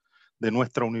constitucional de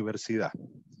nuestra universidad,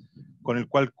 con el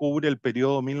cual cubre el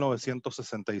periodo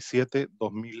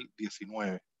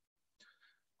 1967-2019.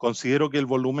 Considero que el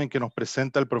volumen que nos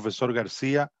presenta el profesor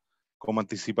García, como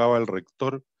anticipaba el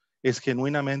rector, es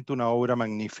genuinamente una obra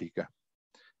magnífica,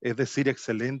 es decir,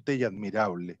 excelente y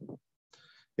admirable.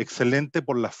 Excelente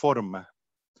por la forma,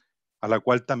 a la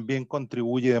cual también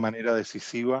contribuye de manera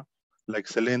decisiva la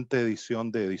excelente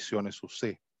edición de Ediciones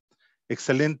UC.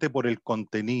 Excelente por el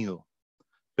contenido,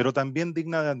 pero también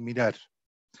digna de admirar,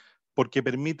 porque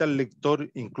permite al lector,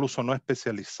 incluso no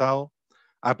especializado,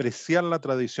 apreciar la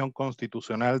tradición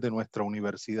constitucional de nuestra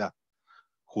universidad,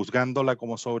 juzgándola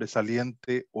como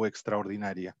sobresaliente o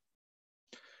extraordinaria.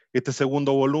 Este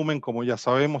segundo volumen, como ya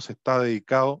sabemos, está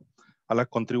dedicado a las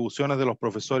contribuciones de los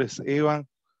profesores Evan,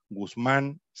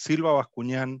 Guzmán, Silva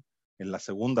Bascuñán, en la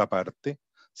segunda parte,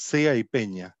 Sea y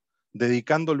Peña,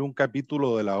 dedicándole un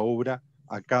capítulo de la obra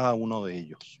a cada uno de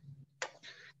ellos.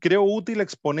 Creo útil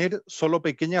exponer solo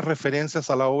pequeñas referencias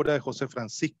a la obra de José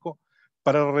Francisco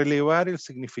para relevar el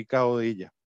significado de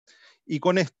ella, y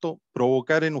con esto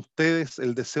provocar en ustedes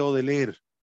el deseo de leer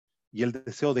y el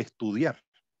deseo de estudiar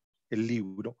el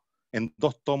libro en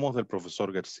 2 tomos del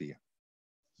profesor García.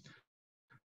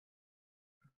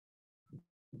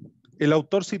 El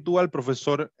autor sitúa al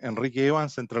profesor Enrique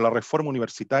Evans entre la reforma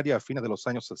universitaria a fines de los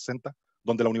años 60,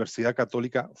 donde la Universidad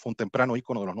Católica fue un temprano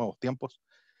ícono de los nuevos tiempos,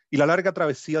 y la larga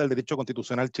travesía del derecho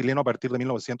constitucional chileno a partir de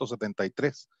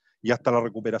 1973 y hasta la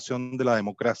recuperación de la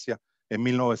democracia en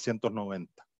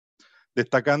 1990,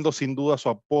 destacando sin duda su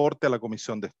aporte a la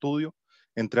comisión de estudio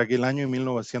entre aquel año y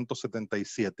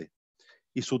 1977,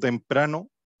 y su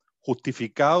temprano,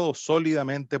 justificado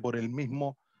sólidamente por él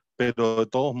mismo, pero de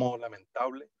todos modos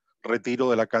lamentable, retiro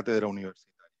de la cátedra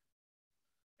universitaria.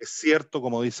 Es cierto,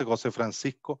 como dice José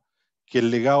Francisco, que el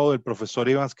legado del profesor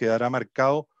Evans quedará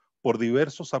marcado por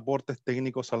diversos aportes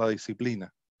técnicos a la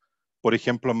disciplina, por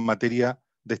ejemplo, en materia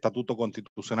de estatuto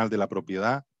constitucional de la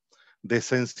propiedad, de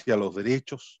esencia a los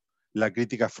derechos, la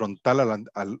crítica frontal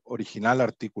al original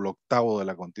artículo 8º de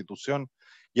la Constitución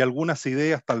y algunas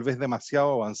ideas tal vez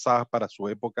demasiado avanzadas para su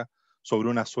época sobre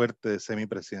una suerte de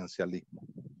semipresidencialismo.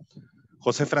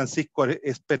 José Francisco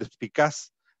es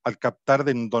perspicaz al captar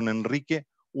de don Enrique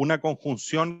una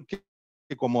conjunción que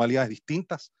con modalidades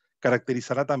distintas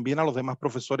caracterizará también a los demás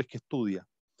profesores que estudia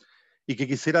y que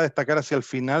quisiera destacar hacia el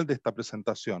final de esta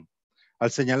presentación, al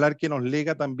señalar que nos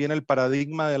lega también el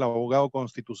paradigma del abogado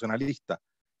constitucionalista,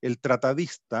 el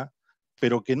tratadista,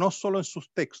 pero que no solo en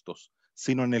sus textos,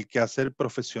 sino en el quehacer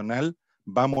profesional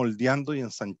va moldeando y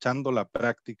ensanchando la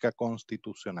práctica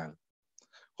constitucional.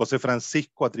 José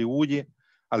Francisco atribuye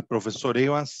al profesor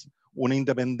Evans una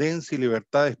independencia y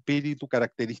libertad de espíritu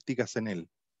características en él,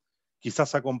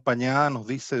 quizás acompañada, nos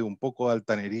dice, de un poco de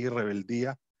altanería y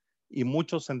rebeldía y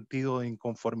mucho sentido de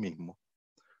inconformismo.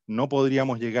 No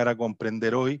podríamos llegar a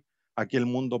comprender hoy aquel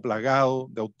mundo plagado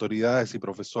de autoridades y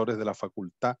profesores de la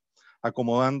facultad,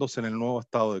 acomodándose en el nuevo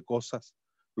estado de cosas,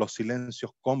 los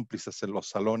silencios cómplices en los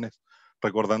salones,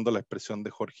 recordando la expresión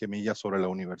de Jorge Milla sobre la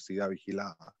universidad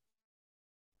vigilada.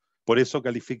 Por eso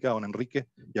califica a don Enrique,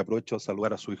 y aprovecho de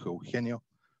saludar a su hijo Eugenio,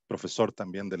 profesor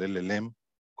también del LLM,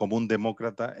 como un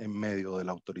demócrata en medio del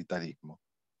autoritarismo.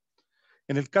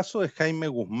 En el caso de Jaime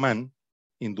Guzmán,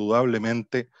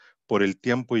 indudablemente por el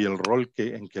tiempo y el rol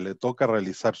en que le toca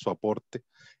realizar su aporte,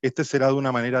 este será de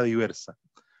una manera diversa,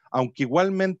 aunque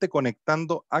igualmente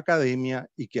conectando academia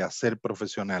y quehacer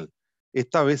profesional,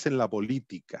 esta vez en la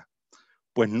política,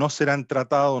 pues no serán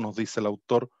tratados, nos dice el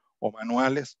autor, o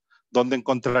manuales, donde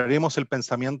encontraremos el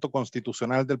pensamiento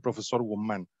constitucional del profesor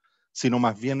Guzmán, sino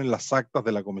más bien en las actas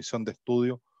de la comisión de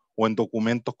estudio o en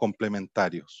documentos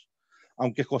complementarios.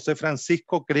 Aunque José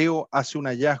Francisco, creo, hace un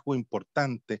hallazgo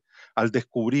importante al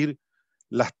descubrir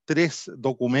las 3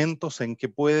 documentos en que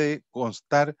puede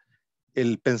constar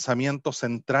el pensamiento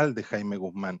central de Jaime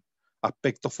Guzmán,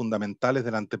 aspectos fundamentales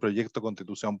del anteproyecto de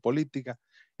Constitución Política,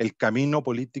 el camino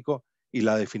político y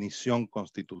la definición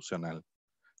constitucional.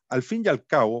 Al fin y al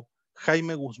cabo,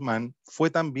 Jaime Guzmán fue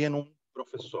también un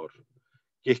profesor,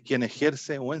 que es quien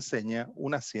ejerce o enseña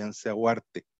una ciencia o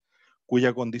arte,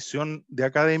 cuya condición de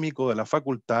académico de la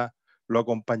facultad lo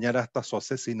acompañará hasta su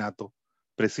asesinato,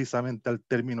 precisamente al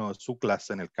término de su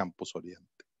clase en el Campus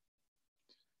Oriente.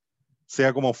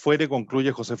 Sea como fuere,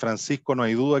 concluye José Francisco, no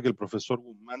hay duda que el profesor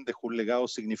Guzmán dejó un legado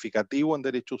significativo en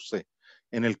Derecho UC,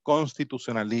 en el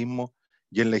constitucionalismo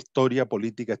y en la historia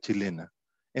política chilena,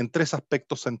 en tres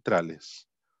aspectos centrales: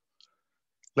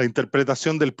 la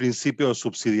interpretación del principio de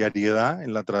subsidiariedad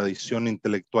en la tradición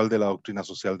intelectual de la doctrina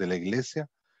social de la Iglesia,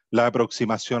 la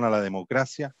aproximación a la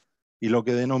democracia y lo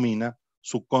que denomina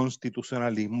su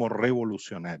constitucionalismo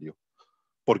revolucionario,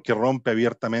 porque rompe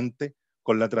abiertamente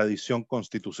con la tradición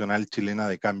constitucional chilena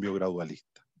de cambio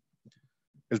gradualista.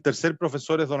 El tercer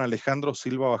profesor es don Alejandro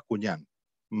Silva Bascuñán,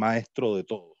 maestro de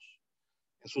todos.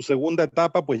 En su segunda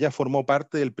etapa, pues ya formó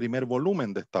parte del primer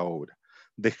volumen de esta obra,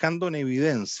 dejando en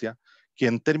evidencia que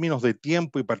en términos de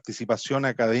tiempo y participación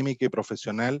académica y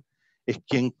profesional es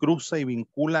quien cruza y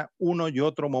vincula uno y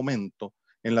otro momento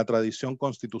en la tradición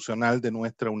constitucional de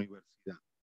nuestra universidad,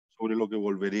 sobre lo que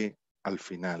volveré al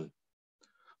final.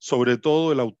 Sobre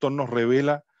todo, el autor nos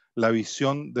revela la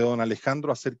visión de don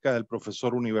Alejandro acerca del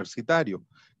profesor universitario,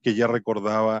 que ya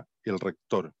recordaba el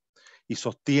rector, y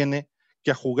sostiene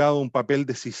que ha jugado un papel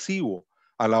decisivo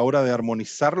a la hora de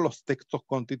armonizar los textos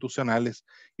constitucionales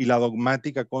y la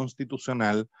dogmática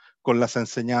constitucional con las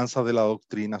enseñanzas de la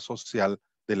doctrina social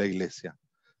de la Iglesia.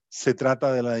 Se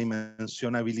trata de la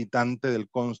dimensión habilitante del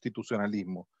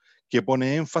constitucionalismo, que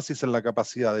pone énfasis en la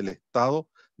capacidad del Estado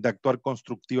de actuar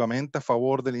constructivamente a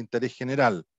favor del interés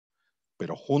general,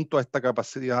 pero junto a esta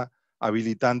capacidad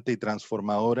habilitante y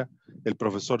transformadora, el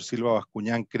profesor Silva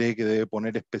Bascuñán cree que debe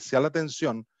poner especial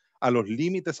atención a los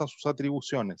límites a sus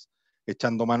atribuciones,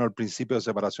 echando mano al principio de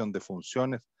separación de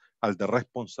funciones, al de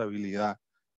responsabilidad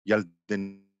y al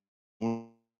de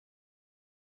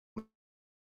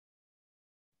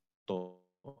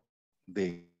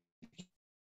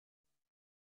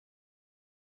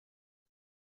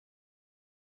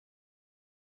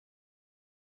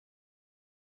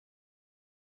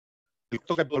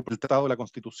el Tratado de la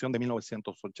Constitución de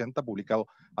 1980, publicado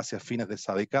hacia fines de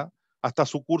esa década, hasta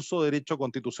su curso de Derecho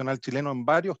Constitucional chileno en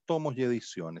varios tomos y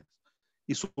ediciones,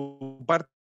 y su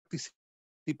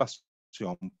participación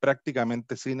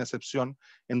prácticamente sin excepción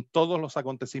en todos los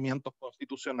acontecimientos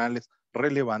constitucionales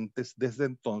relevantes desde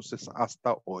entonces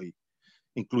hasta hoy,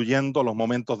 incluyendo los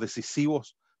momentos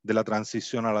decisivos de la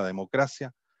transición a la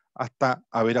democracia, hasta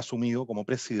haber asumido como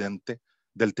presidente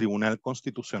del Tribunal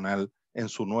Constitucional en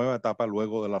su nueva etapa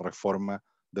luego de la reforma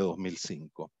de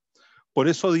 2005. Por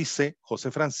eso dice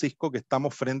José Francisco que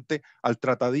estamos frente al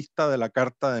tratadista de la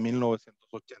Carta de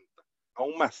 1980.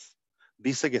 Aún más,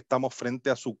 dice que estamos frente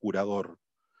a su curador,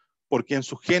 porque en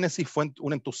su génesis fue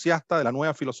un entusiasta de la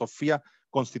nueva filosofía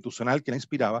constitucional que la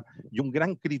inspiraba y un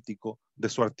gran crítico de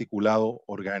su articulado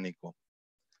orgánico.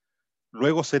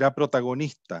 Luego será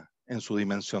protagonista en su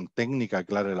dimensión técnica,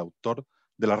 aclara el autor,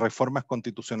 de las reformas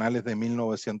constitucionales de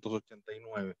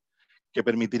 1989, que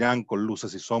permitirán con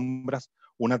luces y sombras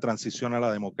una transición a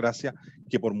la democracia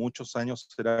que por muchos años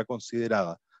será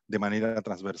considerada de manera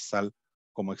transversal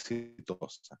como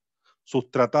exitosa.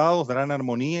 Sus tratados darán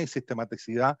armonía y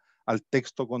sistematicidad al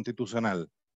texto constitucional,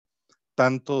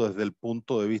 tanto desde el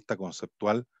punto de vista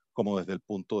conceptual como desde el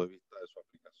punto de vista de su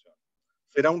aplicación.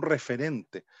 Será un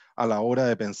referente a la hora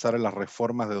de pensar en las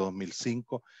reformas de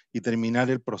 2005 y terminar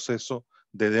el proceso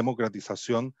de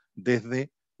democratización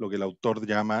desde lo que el autor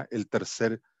llama el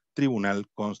tercer Tribunal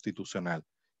Constitucional.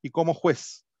 Y como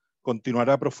juez,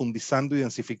 continuará profundizando y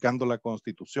densificando la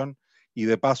Constitución y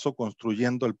de paso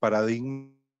construyendo el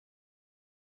paradigma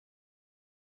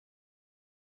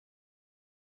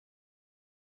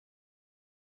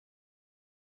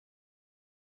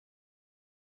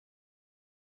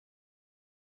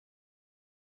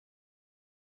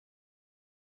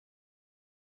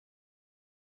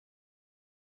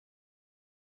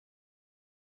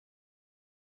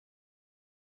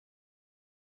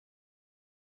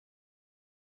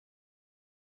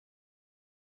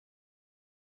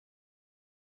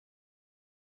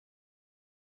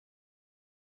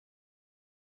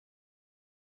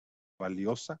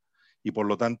valiosa y por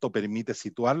lo tanto permite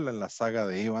situarla en la saga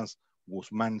de Evans,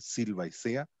 Guzmán, Silva y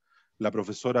Sea. La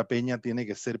profesora Peña tiene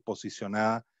que ser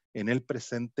posicionada en el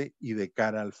presente y de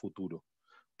cara al futuro,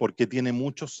 porque tiene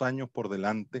muchos años por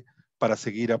delante para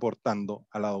seguir aportando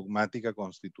a la dogmática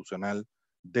constitucional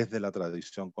desde la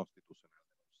tradición constitucional.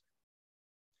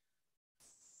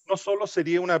 No solo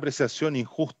sería una apreciación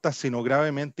injusta, sino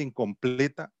gravemente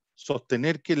incompleta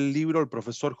sostener que el libro del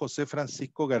profesor José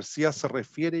Francisco García se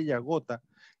refiere y agota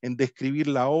en describir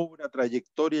la obra,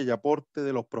 trayectoria y aporte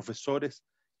de los profesores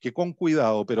que con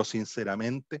cuidado, pero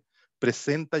sinceramente,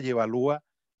 presenta y evalúa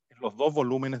en los 2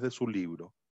 volúmenes de su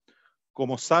libro.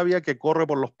 Como savia que corre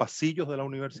por los pasillos de la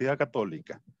Universidad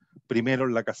Católica, primero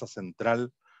en la Casa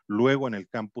Central, luego en el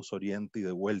Campus Oriente y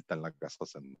de vuelta en la Casa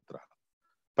Central.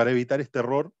 Para evitar este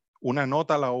error, una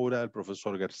nota a la obra del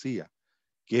profesor García,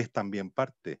 que es también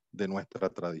parte de nuestra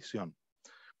tradición,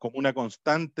 como una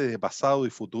constante de pasado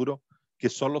y futuro que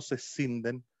solo se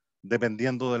escinden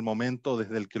dependiendo del momento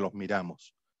desde el que los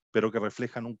miramos, pero que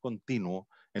reflejan un continuo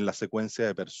en la secuencia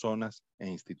de personas e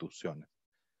instituciones.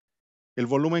 El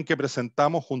volumen que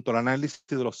presentamos junto al análisis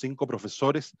de los 5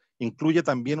 profesores incluye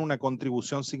también una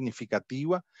contribución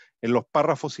significativa en los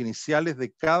párrafos iniciales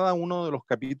de cada uno de los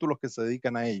capítulos que se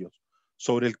dedican a ellos,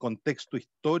 sobre el contexto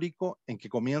histórico en que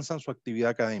comienzan su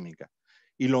actividad académica.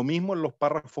 Y lo mismo en los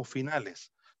párrafos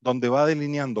finales, donde va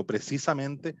delineando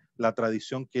precisamente la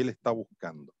tradición que él está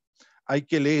buscando. Hay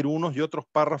que leer unos y otros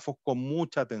párrafos con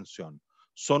mucha atención.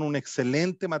 Son un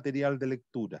excelente material de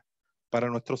lectura para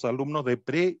nuestros alumnos de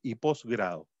pre y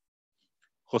posgrado.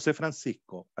 José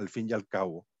Francisco, al fin y al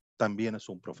cabo, también es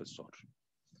un profesor.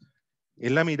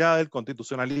 Es la mirada del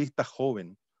constitucionalista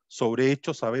joven sobre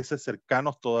hechos a veces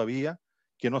cercanos todavía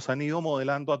que nos han ido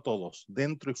modelando a todos,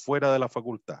 dentro y fuera de la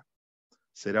facultad.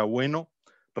 Será bueno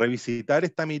revisitar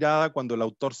esta mirada cuando el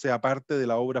autor sea parte de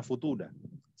la obra futura,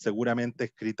 seguramente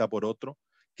escrita por otro,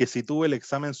 que sitúe el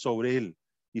examen sobre él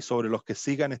y sobre los que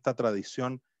sigan esta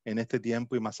tradición en este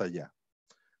tiempo y más allá.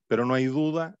 Pero no hay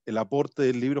duda, el aporte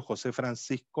del libro José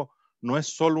Francisco no es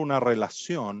solo una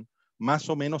relación más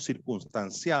o menos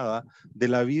circunstanciada de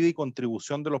la vida y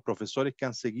contribución de los profesores que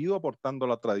han seguido aportando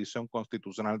la tradición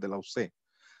constitucional de la UC,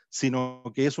 sino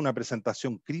que es una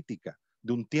presentación crítica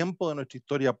de un tiempo de nuestra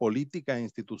historia política e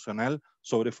institucional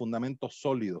sobre fundamentos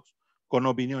sólidos, con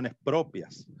opiniones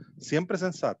propias, siempre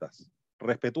sensatas,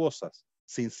 respetuosas,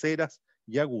 sinceras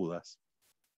y agudas,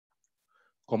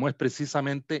 como es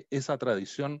precisamente esa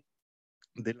tradición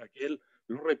de la que él,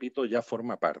 lo repito, ya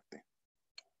forma parte.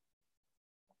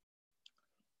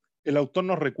 El autor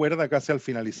nos recuerda casi al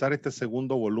finalizar este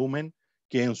segundo volumen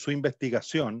que en su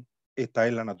investigación, esta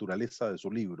es la naturaleza de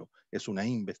su libro, es una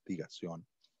investigación,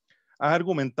 ha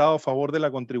argumentado a favor de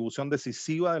la contribución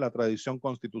decisiva de la tradición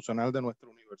constitucional de nuestra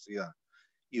universidad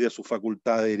y de su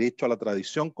facultad de Derecho a la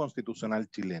tradición constitucional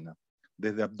chilena,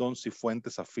 desde Abdón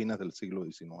Cifuentes a fines del siglo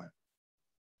XIX.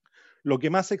 Lo que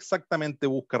más exactamente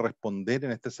busca responder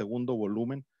en este segundo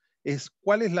volumen es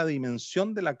cuál es la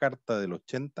dimensión de la Carta del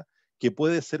 80 que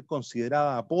puede ser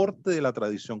considerada aporte de la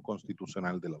tradición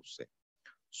constitucional de la UC.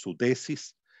 Su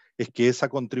tesis es que esa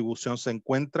contribución se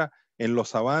encuentra en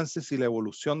los avances y la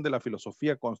evolución de la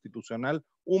filosofía constitucional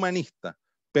humanista,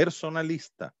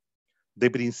 personalista, de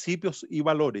principios y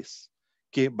valores,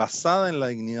 que, basada en la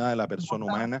dignidad de la persona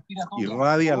humana,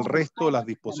 irradia el resto de las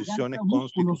disposiciones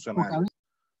constitucionales,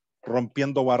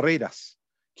 rompiendo barreras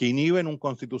que inhiben un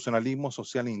constitucionalismo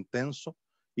social intenso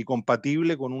y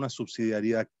compatible con una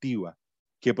subsidiariedad activa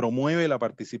que promueve la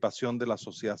participación de la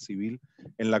sociedad civil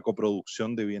en la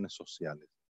coproducción de bienes sociales.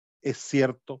 Es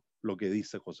cierto lo que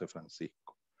dice José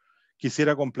Francisco.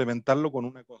 Quisiera complementarlo con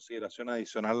una consideración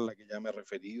adicional a la que ya me he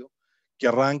referido, que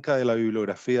arranca de la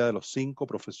bibliografía de los 5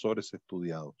 profesores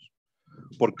estudiados.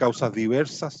 Por causas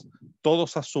diversas,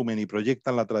 todos asumen y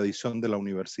proyectan la tradición de la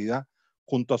universidad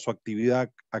junto a su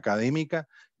actividad académica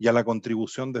y a la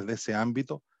contribución desde ese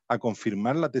ámbito a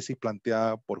confirmar la tesis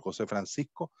planteada por José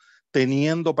Francisco,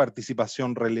 teniendo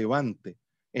participación relevante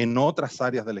en otras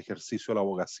áreas del ejercicio de la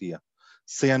abogacía,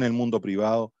 sea en el mundo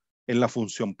privado, en la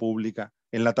función pública,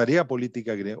 en la tarea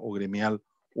política o gremial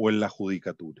o en la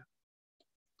judicatura.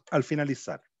 Al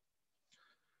finalizar,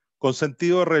 con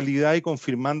sentido de realidad y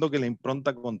confirmando que la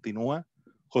impronta continúa,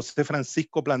 José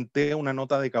Francisco plantea una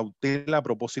nota de cautela a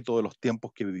propósito de los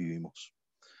tiempos que vivimos,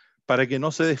 para que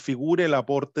no se desfigure el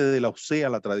aporte de la UC a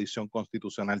la tradición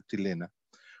constitucional chilena,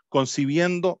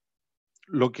 concibiendo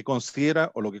lo que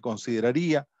considera o lo que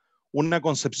consideraría una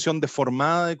concepción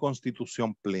deformada de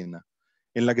constitución plena,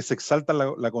 en la que se exalta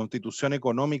la constitución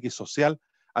económica y social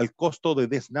al costo de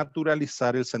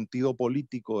desnaturalizar el sentido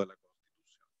político de la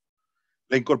constitución.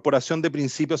 La incorporación de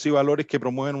principios y valores que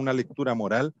promueven una lectura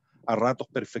moral a ratos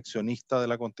perfeccionista de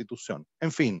la Constitución.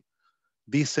 En fin,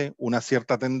 dice una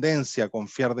cierta tendencia a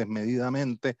confiar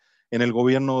desmedidamente en el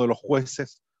gobierno de los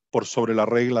jueces por sobre la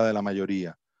regla de la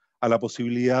mayoría, a la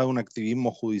posibilidad de un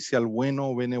activismo judicial bueno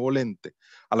o benevolente,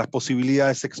 a las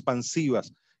posibilidades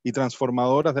expansivas y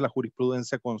transformadoras de la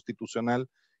jurisprudencia constitucional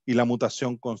y la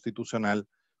mutación constitucional,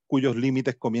 cuyos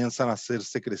límites comienzan a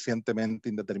hacerse crecientemente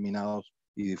indeterminados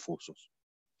y difusos.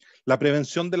 La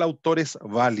prevención del autor es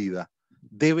válida,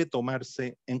 debe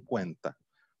tomarse en cuenta.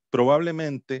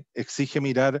 Probablemente exige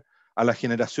mirar a las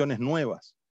generaciones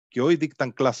nuevas que hoy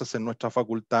dictan clases en nuestra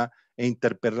facultad e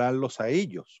interpelarlos a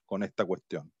ellos con esta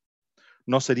cuestión.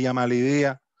 No sería mala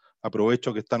idea,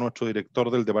 aprovecho que está nuestro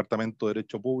director del Departamento de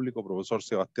Derecho Público, profesor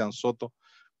Sebastián Soto,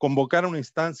 convocar una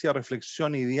instancia de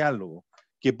reflexión y diálogo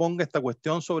que ponga esta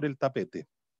cuestión sobre el tapete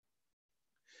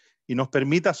y nos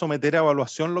permita someter a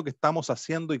evaluación lo que estamos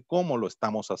haciendo y cómo lo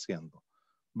estamos haciendo,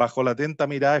 bajo la atenta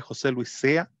mirada de José Luis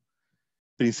Sea,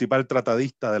 principal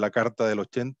tratadista de la Carta del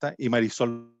 80, y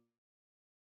Marisol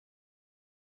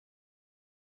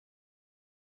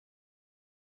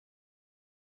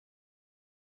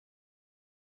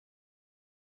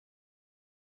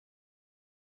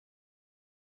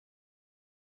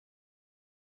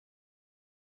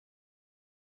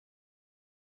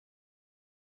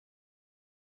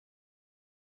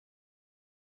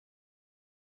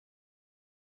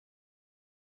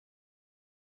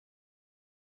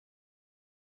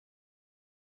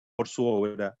por su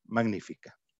obra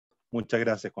magnífica. Muchas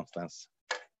gracias, Constanza.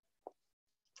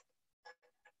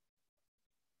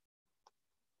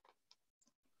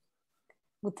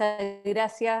 Muchas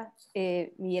gracias,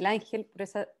 Miguel Ángel, por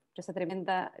esa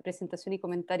tremenda presentación y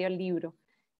comentario al libro.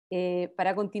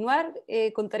 Para continuar,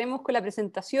 contaremos con la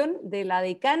presentación de la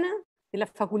decana de la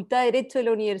Facultad de Derecho de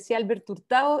la Universidad Alberto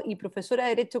Hurtado y profesora de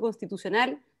Derecho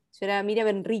Constitucional, señora Miriam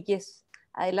Enríquez.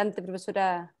 Adelante,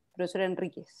 profesora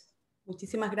Enríquez.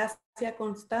 Muchísimas gracias,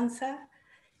 Constanza.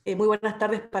 Muy buenas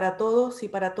tardes para todos y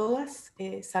para todas.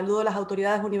 Saludo a las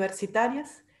autoridades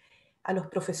universitarias, a los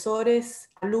profesores,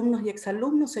 alumnos y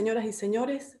exalumnos, señoras y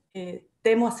señores.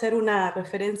 Temo hacer una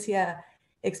referencia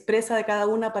expresa de cada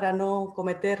una para no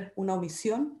cometer una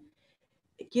omisión.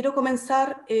 Quiero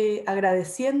comenzar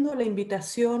agradeciendo la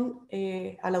invitación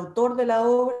al autor de la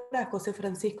obra, José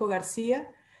Francisco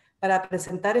García, para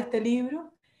presentar este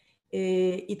libro,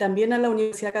 y también a la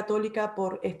Universidad Católica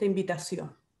por esta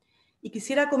invitación. Y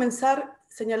quisiera comenzar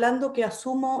señalando que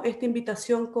asumo esta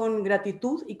invitación con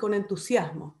gratitud y con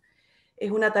entusiasmo.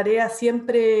 Es una tarea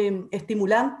siempre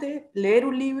estimulante leer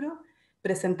un libro,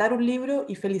 presentar un libro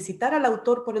y felicitar al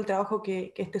autor por el trabajo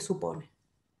que éste supone.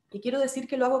 Y quiero decir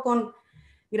que lo hago con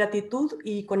gratitud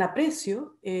y con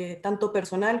aprecio, tanto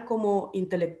personal como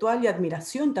intelectual y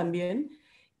admiración también,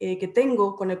 que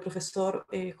tengo con el profesor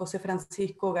José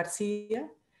Francisco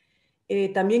García.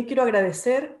 También quiero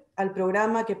agradecer al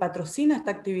programa que patrocina esta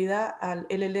actividad, al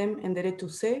LLM en Derecho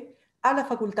UC, a la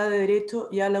Facultad de Derecho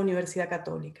y a la Universidad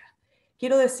Católica.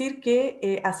 Quiero decir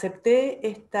que acepté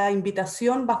esta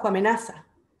invitación bajo amenaza.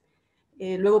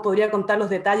 Luego podría contar los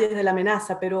detalles de la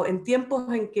amenaza, pero en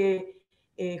tiempos en que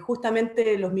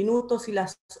justamente los minutos y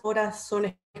las horas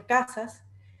son escasas,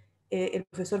 el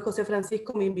profesor José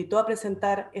Francisco me invitó a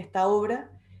presentar esta obra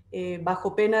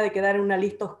bajo pena de quedar en una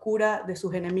lista oscura de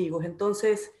sus enemigos.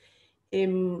 Entonces,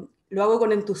 lo hago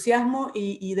con entusiasmo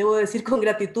y debo decir con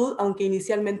gratitud, aunque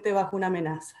inicialmente bajo una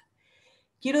amenaza.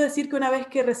 Quiero decir que una vez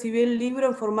que recibí el libro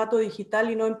en formato digital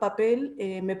y no en papel,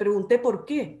 me pregunté por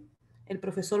qué el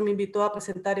profesor me invitó a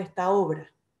presentar esta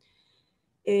obra.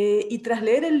 Y tras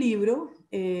leer el libro,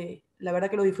 la verdad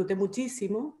que lo disfruté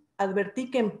muchísimo,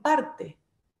 advertí que en parte,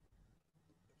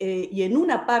 y en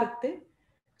una parte,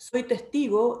 soy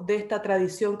testigo de esta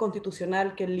tradición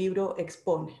constitucional que el libro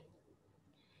expone.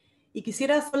 Y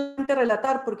quisiera solamente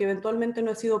relatar, porque eventualmente no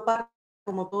he sido parte,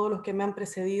 como todos los que me han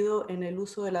precedido en el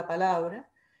uso de la palabra,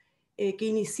 que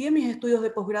inicié mis estudios de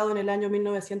posgrado en el año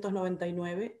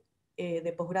 1999,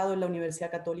 de posgrado en la Universidad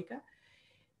Católica,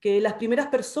 que las primeras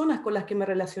personas con las que me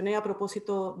relacioné a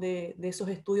propósito de esos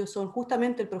estudios son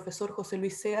justamente el profesor José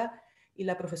Luis Sea y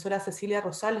la profesora Cecilia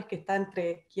Rosales, que está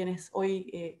entre quienes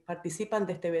hoy participan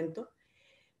de este evento,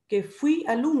 que fui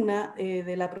alumna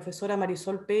de la profesora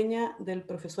Marisol Peña, del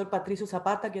profesor Patricio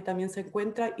Zapata, que también se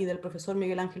encuentra, y del profesor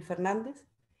Miguel Ángel Fernández.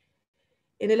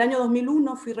 En el año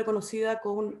 2001 fui reconocida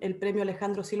con el premio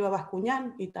Alejandro Silva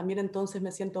Bascuñán, y también entonces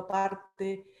me siento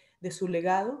parte de su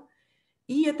legado.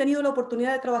 Y he tenido la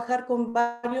oportunidad de trabajar con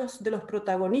varios de los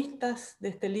protagonistas de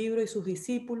este libro y sus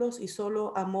discípulos, y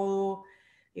solo a modo,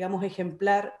 digamos,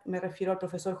 ejemplar, me refiero al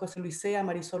profesor José Luis Sea,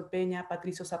 Marisol Peña,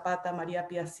 Patricio Zapata, María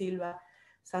Pía Silva,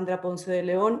 Sandra Ponce de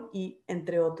León, y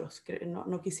entre otros.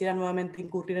 No quisiera nuevamente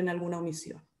incurrir en alguna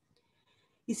omisión.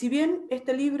 Y si bien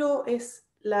este libro es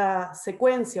la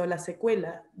secuencia o la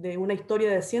secuela de una historia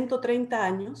de 130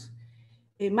 años,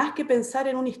 más que pensar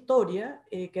en una historia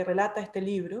que relata este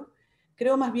libro,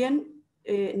 creo más bien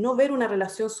no ver una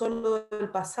relación solo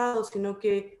del pasado, sino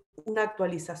que una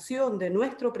actualización de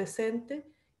nuestro presente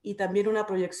y también una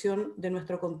proyección de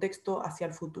nuestro contexto hacia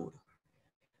el futuro.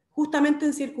 Justamente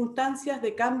en circunstancias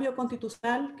de cambio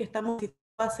constitucional que estamos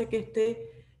hace que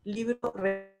este libro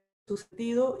su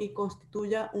sentido y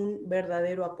constituya un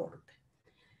verdadero aporte.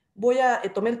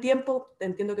 Tomé el tiempo,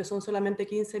 entiendo que son solamente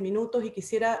 15 minutos, y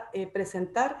quisiera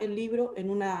presentar el libro en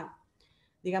una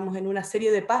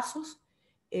serie de pasos,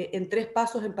 en 3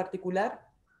 pasos en particular: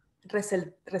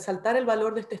 resaltar el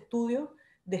valor de este estudio,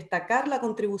 destacar la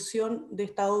contribución de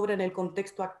esta obra en el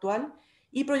contexto actual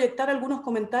y proyectar algunos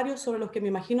comentarios sobre los que me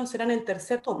imagino serán el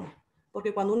tercer tomo,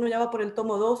 porque cuando uno ya va por el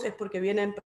tomo 2 es porque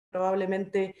vienen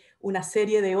probablemente una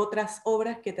serie de otras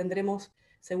obras que tendremos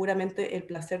seguramente el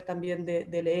placer también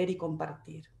de leer y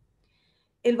compartir.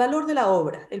 El valor de la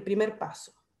obra, el primer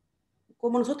paso.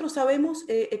 Como nosotros sabemos,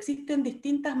 existen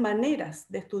distintas maneras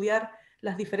de estudiar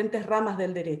las diferentes ramas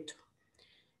del derecho.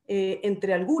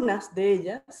 Entre algunas de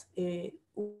ellas,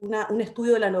 un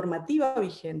estudio de la normativa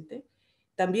vigente,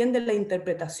 también de la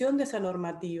interpretación de esa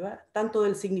normativa, tanto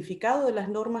del significado de las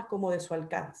normas como de su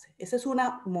alcance. Esa es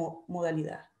una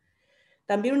modalidad.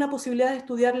 También una posibilidad de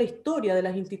estudiar la historia de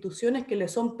las instituciones que le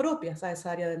son propias a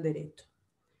esa área del derecho.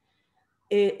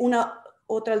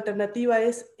 Otra alternativa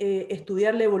es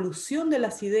estudiar la evolución de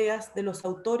las ideas de los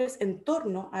autores en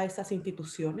torno a esas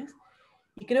instituciones.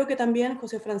 Y creo que también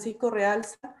José Francisco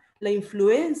realza la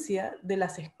influencia de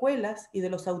las escuelas y de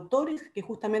los autores que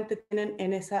justamente tienen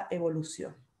en esa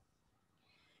evolución.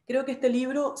 Creo que este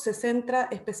libro se centra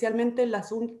especialmente en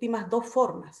las últimas 2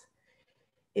 formas.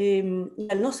 Y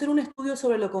al no ser un estudio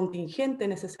sobre lo contingente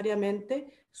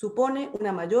necesariamente, supone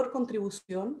una mayor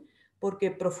contribución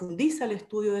porque profundiza el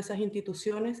estudio de esas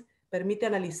instituciones, permite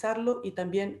analizarlo y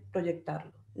también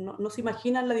proyectarlo. No se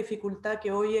imaginan la dificultad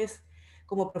que hoy es,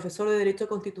 como profesor de Derecho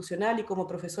Constitucional y como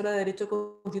profesora de Derecho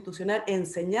Constitucional,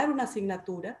 enseñar una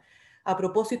asignatura a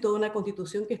propósito de una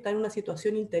Constitución que está en una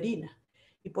situación interina.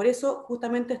 Y por eso,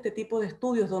 justamente este tipo de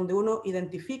estudios donde uno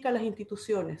identifica las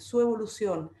instituciones, su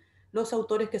evolución, los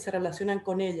autores que se relacionan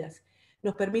con ellas,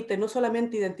 nos permite no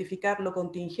solamente identificar lo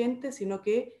contingente, sino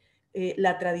que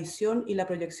la tradición y la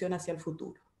proyección hacia el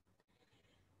futuro.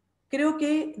 Creo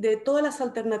que de todas las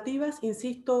alternativas,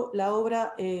 insisto, la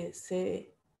obra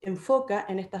se enfoca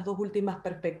en estas 2 últimas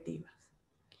perspectivas.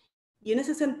 Y en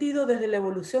ese sentido, desde la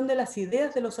evolución de las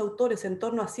ideas de los autores en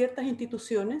torno a ciertas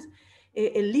instituciones,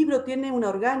 el libro tiene una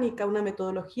orgánica, una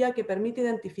metodología que permite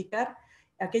identificar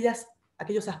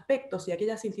aquellos aspectos y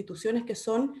aquellas instituciones que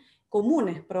son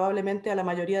comunes probablemente a la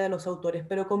mayoría de los autores,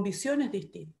 pero con visiones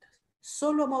distintas.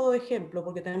 Solo a modo de ejemplo,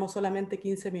 porque tenemos solamente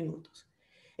 15 minutos.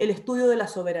 El estudio de la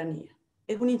soberanía.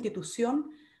 Es una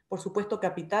institución, por supuesto,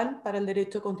 capital para el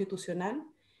derecho constitucional,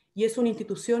 y es una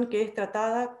institución que es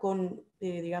tratada con,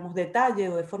 detalle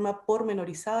o de forma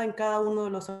pormenorizada en cada uno de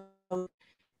los autores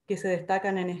que se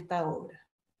destacan en esta obra.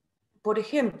 Por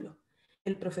ejemplo,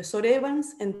 el profesor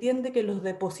Evans entiende que los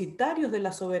depositarios de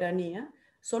la soberanía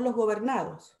son los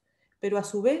gobernados, pero a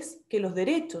su vez que los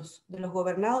derechos de los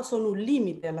gobernados son un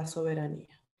límite a la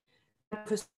soberanía. El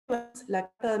profesor Evans, la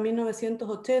Carta de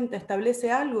 1980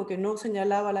 establece algo que no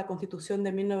señalaba la Constitución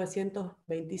de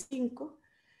 1925,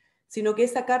 sino que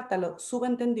esa carta lo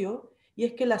subentendió, y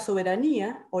es que la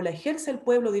soberanía o la ejerce el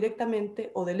pueblo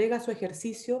directamente o delega su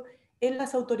ejercicio en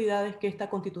las autoridades que esta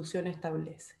Constitución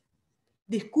establece.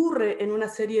 Discurre en una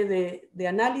serie de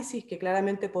análisis que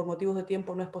claramente por motivos de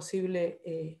tiempo no es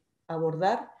posible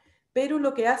abordar, pero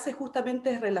lo que hace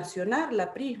justamente es relacionar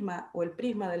el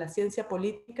prisma de la ciencia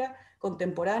política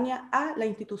contemporánea a la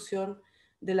institución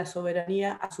de la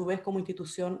soberanía, a su vez como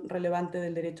institución relevante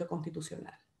del derecho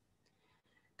constitucional.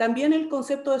 También el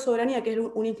concepto de soberanía, que es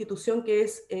una institución que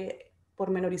es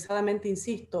pormenorizadamente,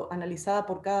 insisto, analizada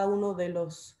por cada uno de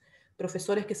los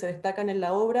profesores que se destacan en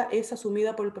la obra, es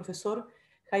asumida por el profesor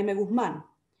Jaime Guzmán,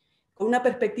 con una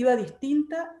perspectiva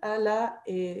distinta a la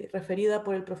referida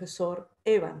por el profesor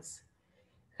Evans.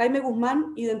 Jaime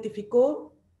Guzmán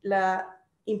identificó la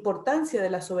importancia de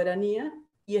la soberanía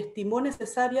y estimó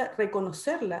necesaria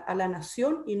reconocerla a la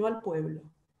nación y no al pueblo.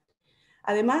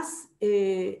 Además,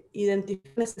 identificó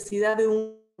la necesidad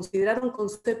de considerar un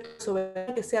concepto de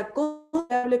soberanía que sea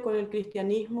compatible con el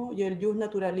cristianismo y el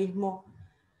justnaturalismo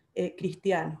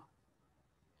cristiano.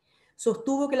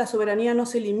 Sostuvo que la soberanía no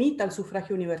se limita al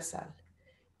sufragio universal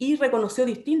y reconoció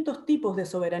distintos tipos de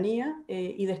soberanía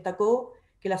y destacó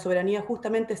que la soberanía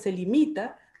justamente se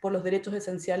limita por los derechos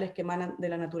esenciales que emanan de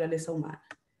la naturaleza humana.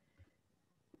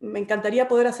 Me encantaría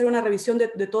poder hacer una revisión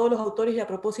de todos los autores y a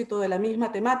propósito de la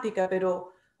misma temática,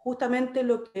 pero justamente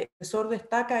lo que el profesor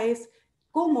destaca es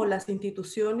cómo las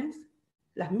instituciones,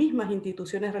 las mismas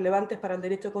instituciones relevantes para el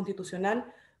derecho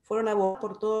constitucional, fueron abordadas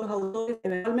por todos los autores,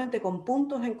 eventualmente con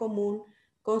puntos en común,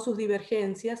 con sus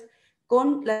divergencias,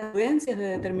 con las influencias de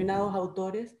determinados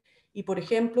autores, y por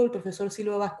ejemplo el profesor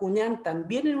Silva Bascuñán,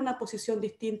 también en una posición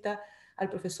distinta al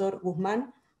profesor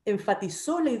Guzmán,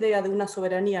 enfatizó la idea de una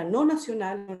soberanía no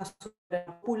nacional, una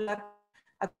soberanía popular,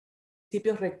 a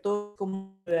principios rectores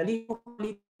como el pluralismo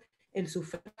político, el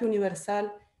sufragio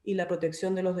universal y la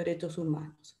protección de los derechos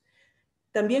humanos.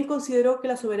 También consideró que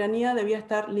la soberanía debía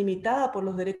estar limitada por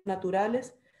los derechos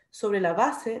naturales sobre la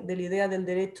base de la idea del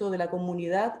derecho de la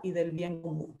comunidad y del bien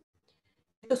común.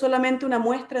 Esto es solamente una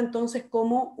muestra entonces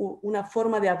como una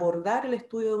forma de abordar el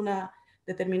estudio de una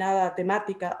determinada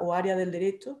temática o área del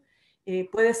derecho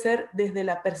puede ser desde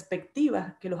la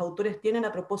perspectiva que los autores tienen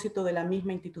a propósito de la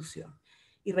misma institución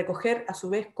y recoger a su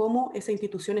vez cómo esa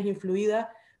institución es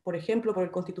influida, por ejemplo, por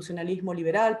el constitucionalismo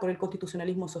liberal, por el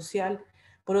constitucionalismo social,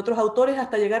 por otros autores,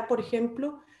 hasta llegar, por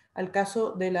ejemplo, al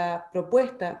caso de la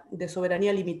propuesta de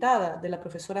soberanía limitada de la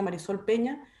profesora Marisol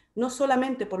Peña, no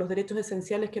solamente por los derechos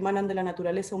esenciales que emanan de la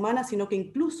naturaleza humana, sino que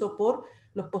incluso por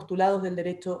los postulados del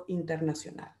derecho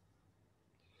internacional.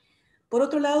 Por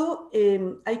otro lado,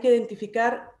 hay que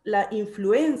identificar la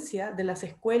influencia de las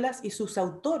escuelas y sus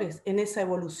autores en esa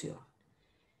evolución.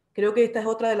 Creo que esta es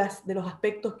otra de los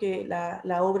aspectos que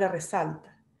la obra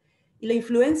resalta. Y la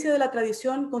influencia de la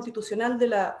tradición constitucional de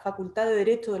la Facultad de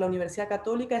Derecho de la Universidad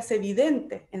Católica es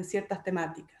evidente en ciertas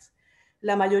temáticas.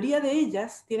 La mayoría de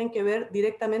ellas tienen que ver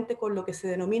directamente con lo que se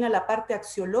denomina la parte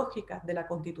axiológica de la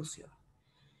Constitución.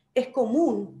 Es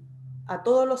común a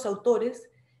todos los autores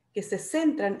que se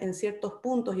centran en ciertos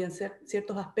puntos y en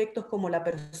ciertos aspectos como la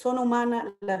persona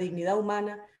humana, la dignidad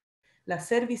humana, la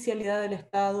servicialidad del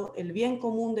Estado, el bien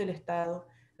común del Estado,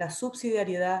 la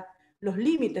subsidiariedad, los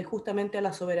límites justamente a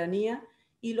la soberanía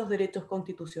y los derechos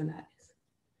constitucionales.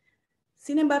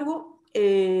 Sin embargo,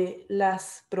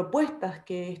 las propuestas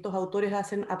que estos autores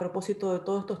hacen a propósito de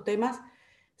todos estos temas,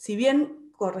 si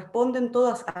bien corresponden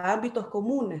todas a ámbitos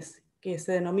comunes que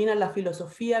se denominan la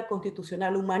filosofía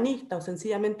constitucional humanista o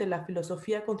sencillamente la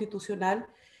filosofía constitucional,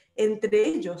 entre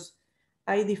ellos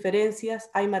hay diferencias,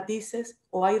 hay matices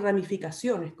o hay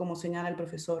ramificaciones, como señala el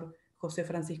profesor José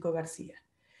Francisco García.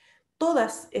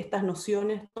 Todas estas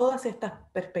nociones, todas estas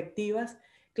perspectivas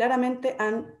claramente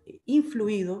han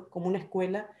influido como una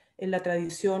escuela en la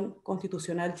tradición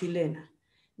constitucional chilena.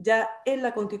 Ya en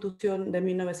la Constitución de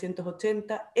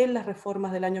 1980, en las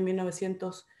reformas del año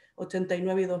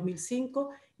 1989 y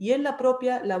 2005, y en la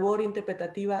propia labor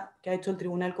interpretativa que ha hecho el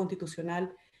Tribunal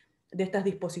Constitucional de estas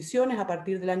disposiciones a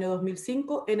partir del año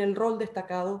 2005, en el rol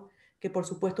destacado que por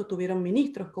supuesto tuvieron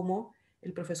ministros como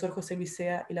el profesor José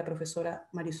Vicea y la profesora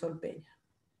Marisol Peña.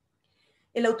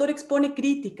 El autor expone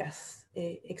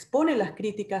las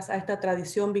críticas a esta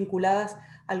tradición vinculadas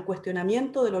al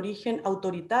cuestionamiento del origen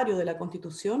autoritario de la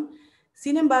Constitución.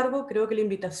 Sin embargo, creo que la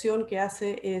invitación que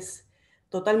hace es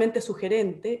totalmente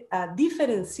sugerente a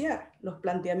diferenciar los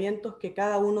planteamientos que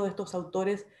cada uno de estos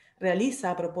autores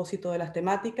realiza a propósito de las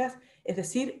temáticas, es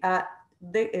decir, a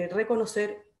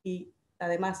reconocer y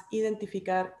además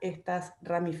identificar estas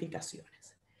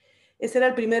ramificaciones. Ese era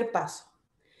el primer paso.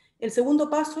 El segundo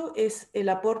paso es el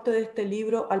aporte de este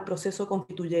libro al proceso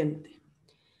constituyente.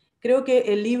 Creo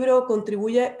que el libro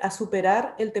contribuye a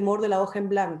superar el temor de la hoja en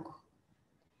blanco.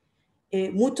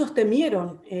 Muchos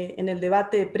temieron en el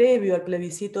debate previo al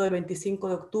plebiscito del 25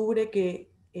 de octubre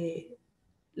que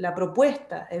la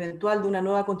propuesta eventual de una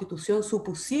nueva constitución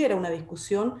supusiera una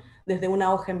discusión desde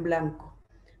una hoja en blanco,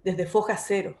 desde foja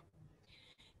cero.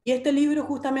 Y este libro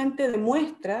justamente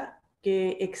demuestra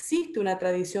que existe una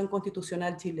tradición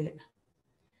constitucional chilena.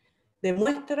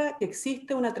 Demuestra que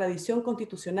existe una tradición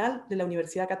constitucional de la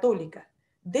Universidad Católica,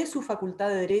 de su Facultad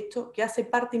de Derecho, que hace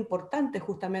parte importante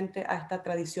justamente a esta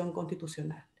tradición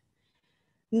constitucional.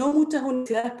 No muchas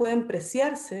universidades pueden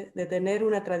preciarse de tener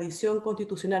una tradición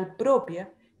constitucional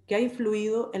propia que ha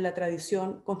influido en la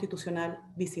tradición constitucional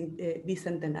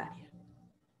bicentenaria.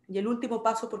 Y el último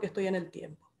paso, porque estoy en el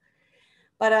tiempo.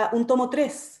 Para un tomo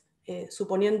 3,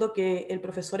 suponiendo que el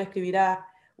profesor escribirá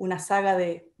una saga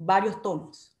de varios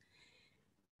tomos,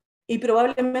 y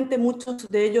probablemente muchos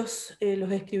de ellos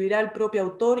los escribirá el propio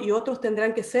autor y otros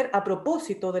tendrán que ser a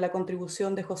propósito de la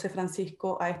contribución de José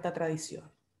Francisco a esta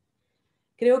tradición.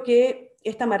 Creo que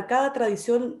esta marcada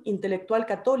tradición intelectual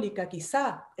católica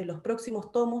quizá en los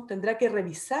próximos tomos tendrá que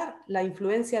revisar la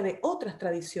influencia de otras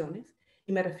tradiciones,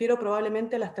 y me refiero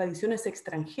probablemente a las tradiciones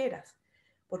extranjeras,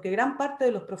 porque gran parte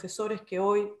de los profesores que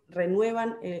hoy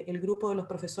renuevan el grupo de los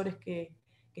profesores que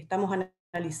estamos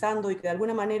analizando y que de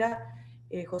alguna manera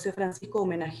José Francisco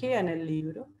homenajea en el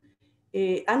libro,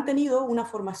 han tenido una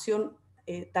formación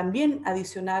también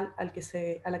adicional a la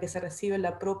que se recibe en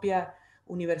la propia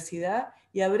universidad,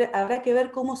 y habrá que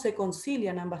ver cómo se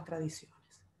concilian ambas tradiciones.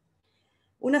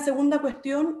 Una segunda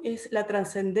cuestión es la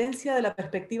trascendencia de la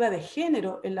perspectiva de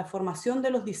género en la formación de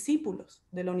los discípulos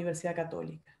de la Universidad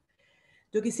Católica.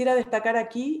 Yo quisiera destacar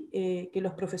aquí que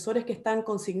los profesores que están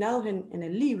consignados en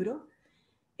el libro,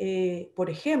 por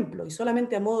ejemplo, y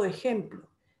solamente a modo de ejemplo,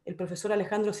 el profesor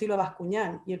Alejandro Silva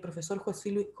Bascuñán y el profesor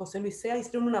José Luis Sea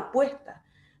hicieron una apuesta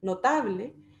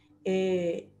notable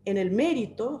en el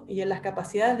mérito y en las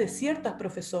capacidades de ciertas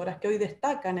profesoras que hoy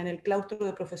destacan en el claustro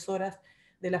de profesoras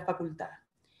de la facultad.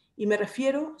 Y me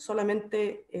refiero,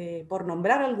 solamente por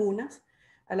nombrar algunas,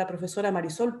 a la profesora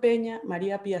Marisol Peña,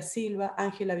 María Pía Silva,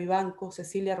 Ángela Vivanco,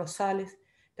 Cecilia Rosales,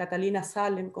 Catalina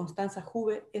Salem, Constanza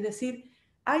Juve. Es decir,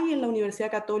 hay en la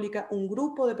Universidad Católica un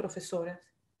grupo de profesoras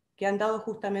que han dado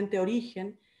justamente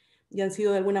origen y han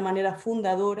sido de alguna manera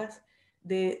fundadoras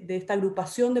de esta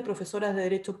agrupación de profesoras de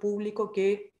Derecho Público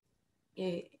que,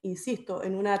 insisto,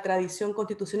 en una tradición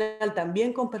constitucional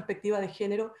también con perspectiva de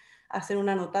género, hacen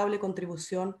una notable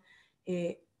contribución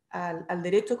al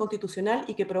derecho constitucional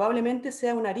y que probablemente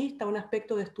sea una arista, un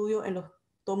aspecto de estudio en los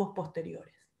tomos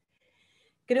posteriores.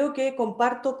 Creo que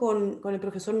comparto con el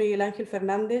profesor Miguel Ángel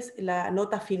Fernández la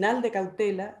nota final de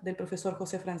cautela del profesor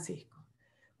José Francisco,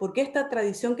 porque esta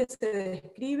tradición que se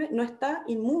describe no está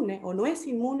inmune o no es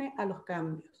inmune a los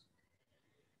cambios.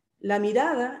 La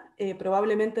mirada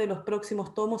probablemente de los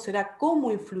próximos tomos será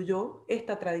cómo influyó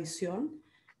esta tradición,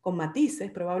 con matices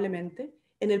probablemente,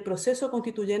 en el proceso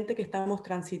constituyente que estamos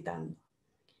transitando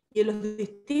y en los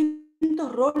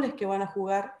distintos roles que van a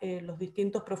jugar los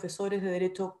distintos profesores de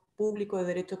Derecho Público, de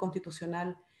Derecho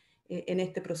Constitucional en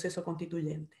este proceso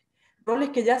constituyente. Roles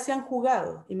que ya se han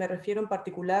jugado, y me refiero en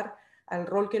particular al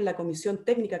rol que en la comisión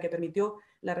técnica que permitió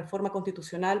la reforma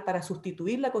constitucional para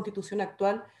sustituir la constitución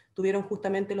actual tuvieron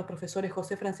justamente los profesores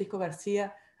José Francisco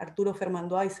García, Arturo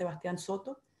Fermandoa y Sebastián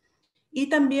Soto, y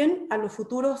también a los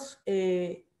futuros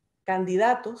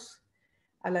candidatos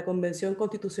a la Convención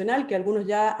Constitucional, que algunos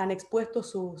ya han expuesto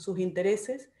sus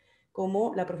intereses,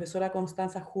 como la profesora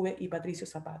Constanza Juve y Patricio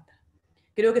Zapata.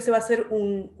 Creo que ese va a ser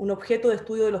un objeto de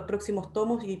estudio de los próximos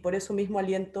tomos y por eso mismo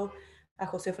aliento a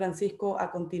José Francisco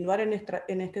a continuar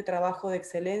en este trabajo de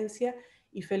excelencia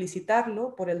y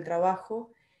felicitarlo por el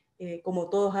trabajo, como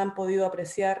todos han podido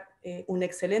apreciar, un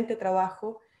excelente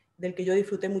trabajo del que yo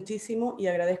disfruté muchísimo y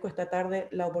agradezco esta tarde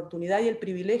la oportunidad y el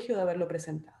privilegio de haberlo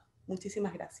presentado.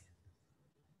 Muchísimas gracias.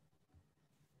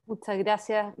 Muchas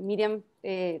gracias, Miriam,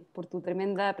 por tu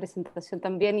tremenda presentación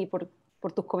también y por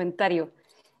tus comentarios.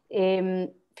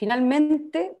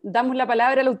 Finalmente, damos la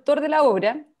palabra al autor de la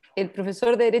obra, el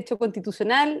profesor de Derecho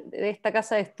Constitucional de esta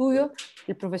casa de estudio,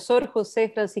 el profesor José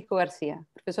Francisco García.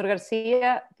 Profesor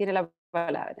García, tiene la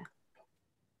palabra.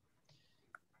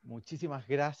 Muchísimas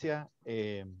gracias.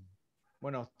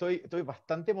 Bueno, estoy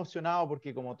bastante emocionado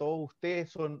porque como todos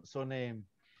ustedes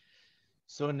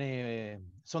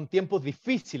son tiempos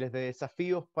difíciles de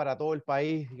desafíos para todo el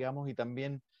país, digamos, y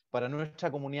también para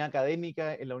nuestra comunidad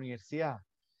académica en la universidad.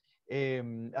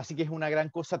 Así que es una gran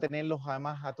cosa tenerlos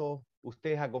además a todos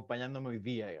ustedes acompañándome hoy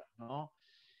día, digamos, ¿no?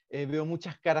 Veo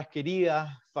muchas caras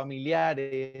queridas,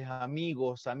 familiares,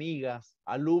 amigos, amigas,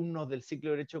 alumnos del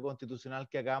ciclo de Derecho Constitucional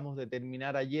que acabamos de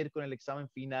terminar ayer con el examen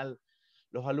final,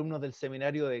 los alumnos del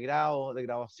seminario de grado, de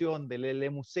graduación, del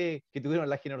LMUC, que tuvieron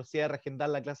la generosidad de reagendar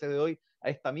la clase de hoy a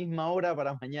esta misma hora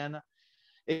para mañana,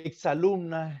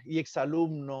 exalumnas y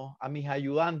exalumnos, a mis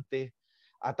ayudantes,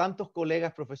 a tantos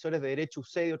colegas, profesores de Derecho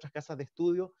UC y de otras casas de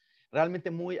estudio.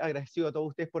 Realmente muy agradecido a todos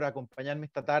ustedes por acompañarme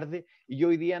esta tarde y yo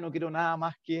hoy día no quiero nada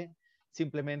más que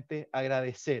simplemente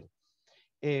agradecer.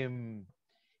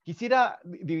 Quisiera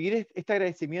dividir este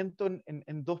agradecimiento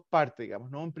en dos partes,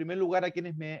 digamos, ¿no? En primer lugar, a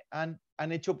quienes me han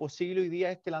hecho posible hoy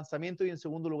día este lanzamiento y en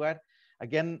segundo lugar, a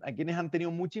quienes han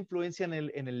tenido mucha influencia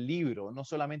en el libro, no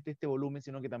solamente este volumen,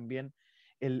 sino que también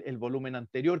el volumen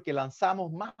anterior que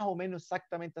lanzamos más o menos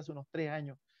exactamente hace unos 3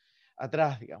 años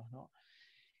atrás, digamos, ¿no?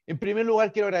 En primer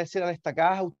lugar, quiero agradecer a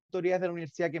destacadas autoridades de la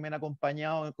universidad que me han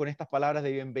acompañado con estas palabras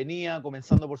de bienvenida,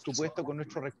 comenzando, por supuesto, con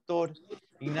nuestro rector,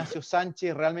 Ignacio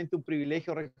Sánchez. Realmente un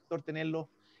privilegio, rector, tenerlo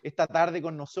esta tarde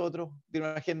con nosotros.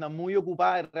 Tiene una agenda muy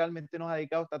ocupada y realmente nos ha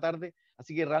dedicado esta tarde,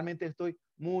 así que realmente estoy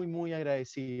muy, muy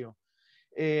agradecido.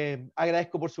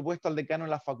 Agradezco, por supuesto, al decano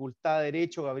de la Facultad de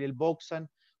Derecho, Gabriel Boxan,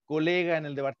 colega en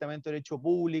el Departamento de Derecho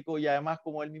Público y además,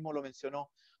 como él mismo lo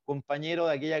mencionó, compañero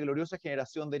de aquella gloriosa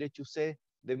generación de Derecho UC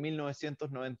de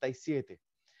 1997.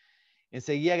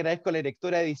 Enseguida agradezco a la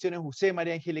directora de Ediciones UC,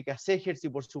 María Angélica Segers, y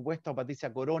por supuesto a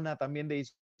Patricia Corona, también de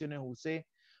Ediciones UC,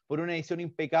 por una edición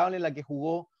impecable en la que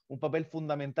jugó un papel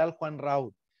fundamental Juan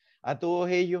Raúl. A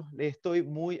todos ellos les estoy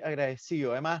muy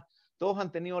agradecido. Además, todos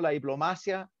han tenido la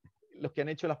diplomacia, los que han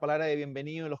hecho las palabras de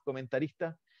bienvenido y los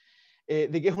comentaristas,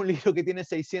 de que es un libro que tiene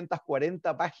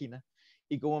 640 páginas,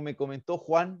 y como me comentó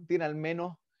Juan, tiene al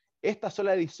menos esta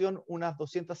sola edición unas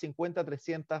 250,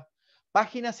 300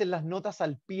 páginas en las notas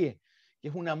al pie, que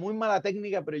es una muy mala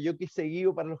técnica, pero yo quise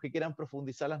seguido para los que quieran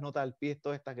profundizar las notas al pie,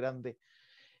 todas estas grandes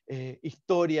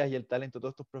historias y el talento de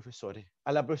todos estos profesores.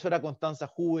 A la profesora Constanza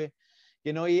Juve,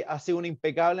 que hoy ha sido una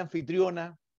impecable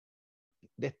anfitriona,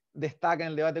 destaca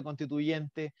en el debate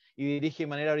constituyente y dirige de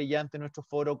manera brillante nuestro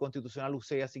foro constitucional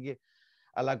UC, así que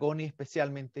a la CONI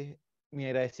especialmente mi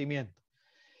agradecimiento.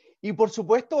 Y por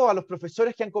supuesto a los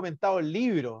profesores que han comentado el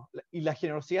libro y la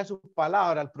generosidad de sus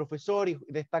palabras, al profesor y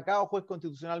destacado juez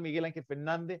constitucional Miguel Ángel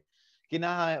Fernández, quien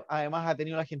además ha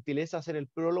tenido la gentileza de hacer el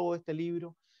prólogo de este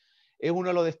libro. Es uno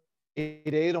de los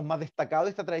herederos más destacados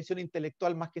de esta tradición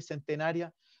intelectual más que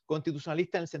centenaria,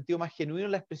 constitucionalista en el sentido más genuino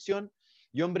de la expresión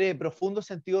y hombre de profundo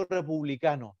sentido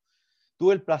republicano.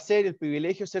 Tuve el placer y el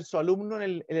privilegio de ser su alumno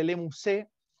en el LMUC,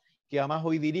 que además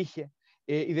hoy dirige,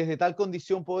 y desde tal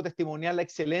condición puedo testimoniar la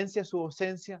excelencia de su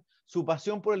docencia, su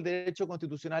pasión por el derecho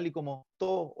constitucional y, como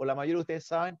todos o la mayoría de ustedes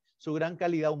saben, su gran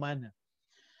calidad humana.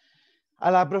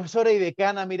 A la profesora y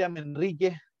decana Miriam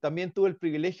Enríquez, también tuve el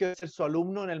privilegio de ser su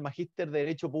alumno en el Magíster de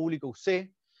Derecho Público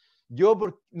UC. Yo,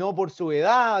 no por su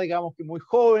edad, digamos que muy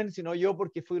joven, sino yo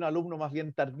porque fui un alumno más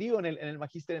bien tardío en el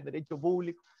Magíster en Derecho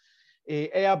Público.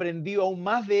 He aprendido aún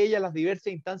más de ella en las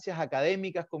diversas instancias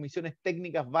académicas, comisiones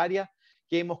técnicas varias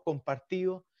que hemos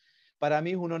compartido. Para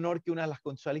mí es un honor que una de las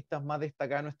constitucionalistas más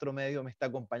destacadas de nuestro medio me está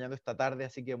acompañando esta tarde,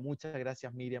 así que muchas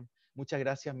gracias Miriam, muchas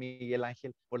gracias Miguel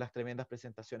Ángel por las tremendas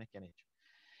presentaciones que han hecho.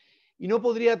 Y no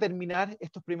podría terminar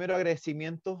estos primeros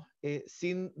agradecimientos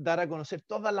sin dar a conocer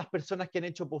todas las personas que han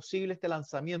hecho posible este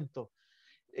lanzamiento.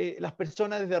 Las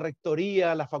personas desde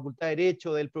Rectoría, la Facultad de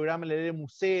Derecho, del programa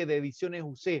LMUC, de Ediciones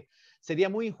UC. Sería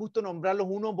muy injusto nombrarlos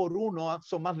uno por uno,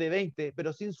 son más de 20,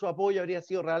 pero sin su apoyo habría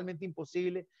sido realmente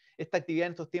imposible esta actividad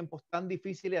en estos tiempos tan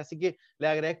difíciles, así que les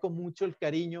agradezco mucho el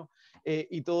cariño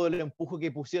y todo el empuje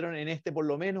que pusieron en por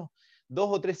lo menos 2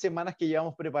 o 3 semanas que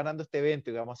llevamos preparando este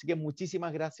evento, digamos. Así que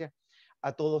muchísimas gracias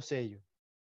a todos ellos.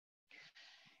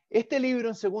 Este libro,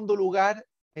 en segundo lugar,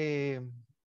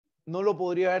 no lo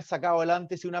podría haber sacado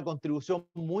adelante sin una contribución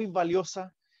muy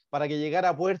valiosa para que llegara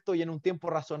a puerto y en un tiempo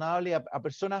razonable a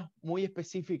personas muy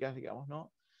específicas, digamos,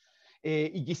 ¿no?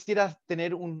 Y quisiera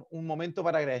tener un momento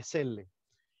para agradecerle.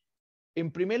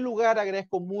 En primer lugar,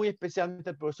 agradezco muy especialmente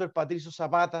al profesor Patricio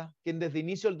Zapata, quien desde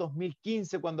inicio del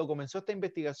 2015, cuando comenzó esta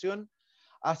investigación,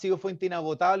 ha sido fuente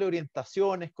inagotable de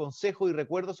orientaciones, consejos y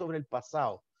recuerdos sobre el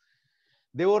pasado.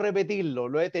 Debo repetirlo,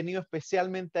 lo he tenido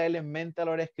especialmente a él en mente a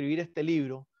la hora de escribir este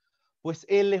libro, pues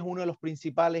él es uno de los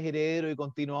principales herederos y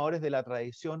continuadores de la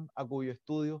tradición a cuyo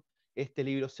estudio este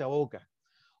libro se aboca.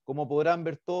 Como podrán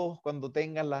ver todos cuando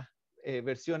tengan las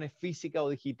versiones físicas o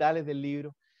digitales del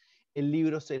libro, el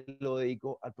libro se lo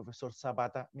dedico al profesor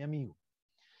Zapata, mi amigo.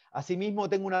 Asimismo,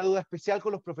 tengo una duda especial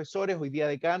con los profesores, hoy día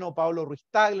decano Pablo Ruiz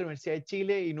Tagle, de la Universidad de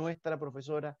Chile, y nuestra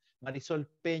profesora Marisol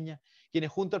Peña, quienes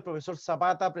junto al profesor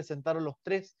Zapata presentaron los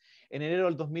tres en enero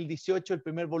del 2018 el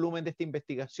primer volumen de esta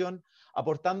investigación,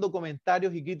 aportando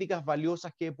comentarios y críticas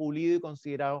valiosas que he pulido y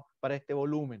considerado para este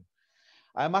volumen.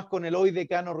 Además, con el hoy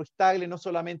decano Ruiz Tagle no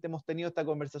solamente hemos tenido esta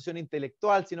conversación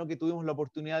intelectual, sino que tuvimos la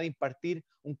oportunidad de impartir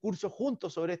un curso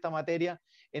juntos sobre esta materia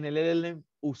en el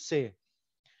LMUC.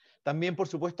 También, por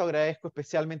supuesto, agradezco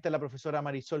especialmente a la profesora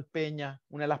Marisol Peña,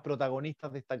 una de las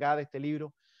protagonistas destacadas de este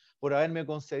libro, por haberme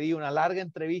concedido una larga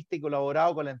entrevista y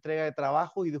colaborado con la entrega de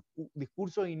trabajos y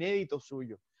discursos inéditos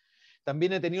suyos.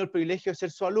 También he tenido el privilegio de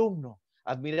ser su alumno,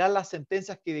 admirar las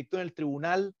sentencias que dictó en el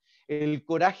tribunal, el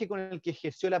coraje con el que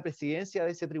ejerció la presidencia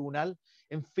de ese tribunal,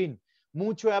 en fin,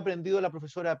 mucho he aprendido de la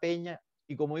profesora Peña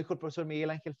y, como dijo el profesor Miguel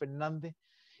Ángel Fernández,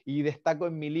 y destaco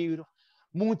en mi libro,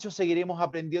 mucho seguiremos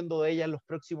aprendiendo de ella en los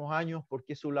próximos años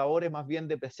porque su labor es más bien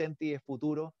de presente y de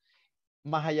futuro,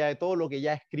 más allá de todo lo que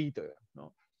ya ha escrito,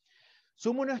 ¿no?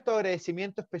 Sumo nuestro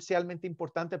agradecimiento especialmente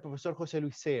importante al profesor José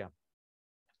Luis Sea.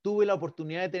 Tuve la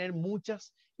oportunidad de tener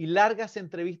muchas y largas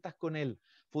entrevistas con él,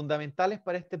 fundamentales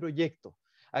para este proyecto.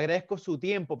 Agradezco su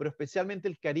tiempo, pero especialmente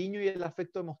el cariño y el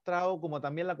afecto demostrado, como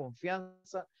también la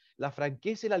confianza, la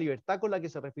franqueza y la libertad con la que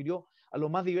se refirió a los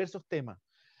más diversos temas.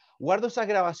 Guardo esas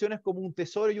grabaciones como un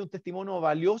tesoro y un testimonio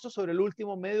valioso sobre el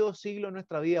último medio siglo de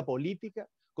nuestra vida política,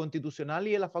 constitucional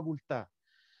y de la facultad.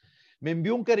 Me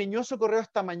envió un cariñoso correo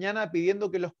esta mañana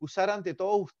pidiendo que lo excusara ante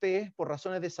todos ustedes por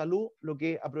razones de salud, lo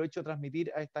que aprovecho de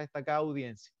transmitir a esta destacada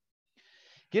audiencia.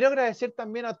 Quiero agradecer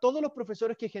también a todos los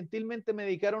profesores que gentilmente me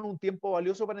dedicaron un tiempo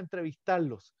valioso para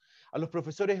entrevistarlos. A los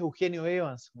profesores Eugenio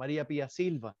Evans, María Pía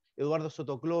Silva, Eduardo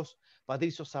Sotoclós,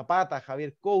 Patricio Zapata,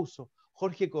 Javier Couso,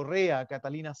 Jorge Correa,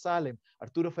 Catalina Salem,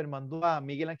 Arturo Fermandoa,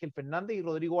 Miguel Ángel Fernández y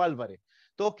Rodrigo Álvarez,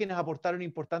 todos quienes aportaron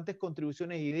importantes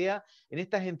contribuciones e ideas en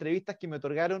estas entrevistas que me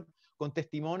otorgaron con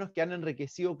testimonios que han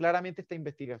enriquecido claramente esta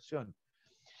investigación.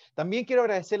 También quiero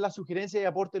agradecer la sugerencia y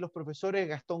aporte de los profesores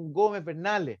Gastón Gómez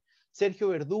Bernales, Sergio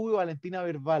Verdugo y Valentina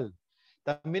Verbal.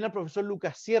 También al profesor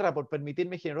Lucas Sierra por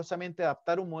permitirme generosamente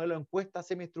adaptar un modelo de encuesta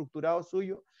semiestructurado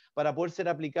suyo para poder ser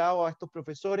aplicado a estos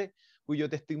profesores, cuyo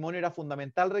testimonio era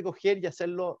fundamental recoger y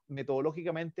hacerlo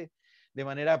metodológicamente de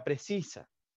manera precisa.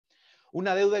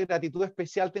 Una deuda de gratitud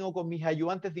especial tengo con mis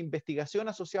ayudantes de investigación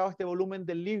asociados a este volumen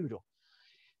del libro,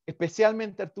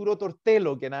 especialmente Arturo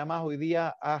Tortelo, que nada más hoy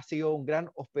día ha sido un gran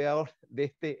hospedador de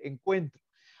este encuentro,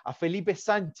 a Felipe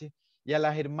Sánchez y a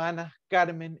las hermanas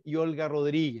Carmen y Olga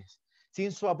Rodríguez.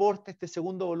 Sin su aporte, este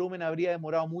segundo volumen habría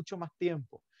demorado mucho más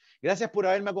tiempo. Gracias por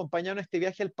haberme acompañado en este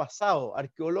viaje al pasado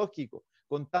arqueológico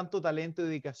con tanto talento y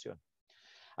dedicación.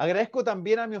 Agradezco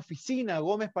también a mi oficina,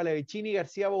 Gómez Palavicini y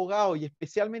García Abogado, y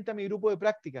especialmente a mi grupo de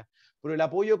práctica, por el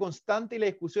apoyo constante y la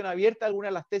discusión abierta de algunas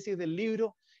de las tesis del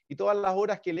libro y todas las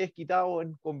horas que le he quitado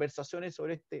en conversaciones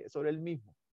sobre el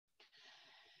mismo.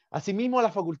 Asimismo, a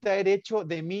la Facultad de Derecho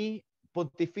de mi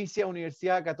Pontificia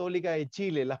Universidad Católica de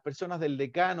Chile, las personas del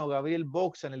decano Gabriel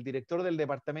Boxan, el director del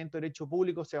Departamento de Derecho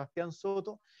Público Sebastián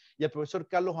Soto y al profesor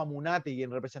Carlos Amunati, y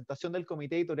en representación del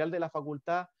comité editorial de la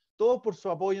facultad, todos por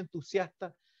su apoyo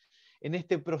entusiasta en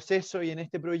este proceso y en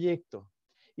este proyecto.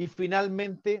 Y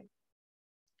finalmente,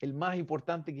 el más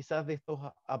importante quizás de estos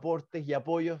aportes y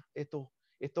apoyos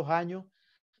estos años,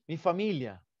 mi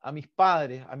familia, a mis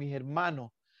padres, a mis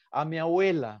hermanos, a mi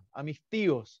abuela, a mis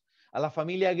tíos, a la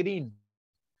familia Green,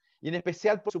 y en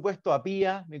especial, por supuesto, a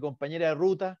Pía, mi compañera de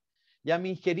ruta, y a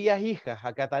mis queridas hijas,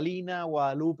 a Catalina, a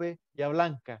Guadalupe y a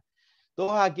Blanca,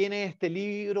 todos a quienes este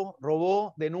libro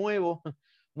robó de nuevo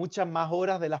muchas más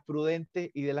horas de las prudentes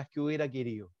y de las que hubiera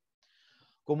querido.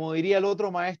 Como diría el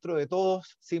otro maestro de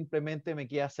todos, simplemente me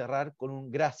queda cerrar con un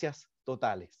gracias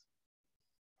totales.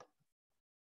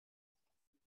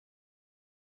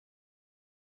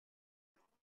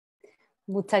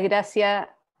 Muchas gracias,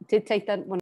 Checha. Bueno,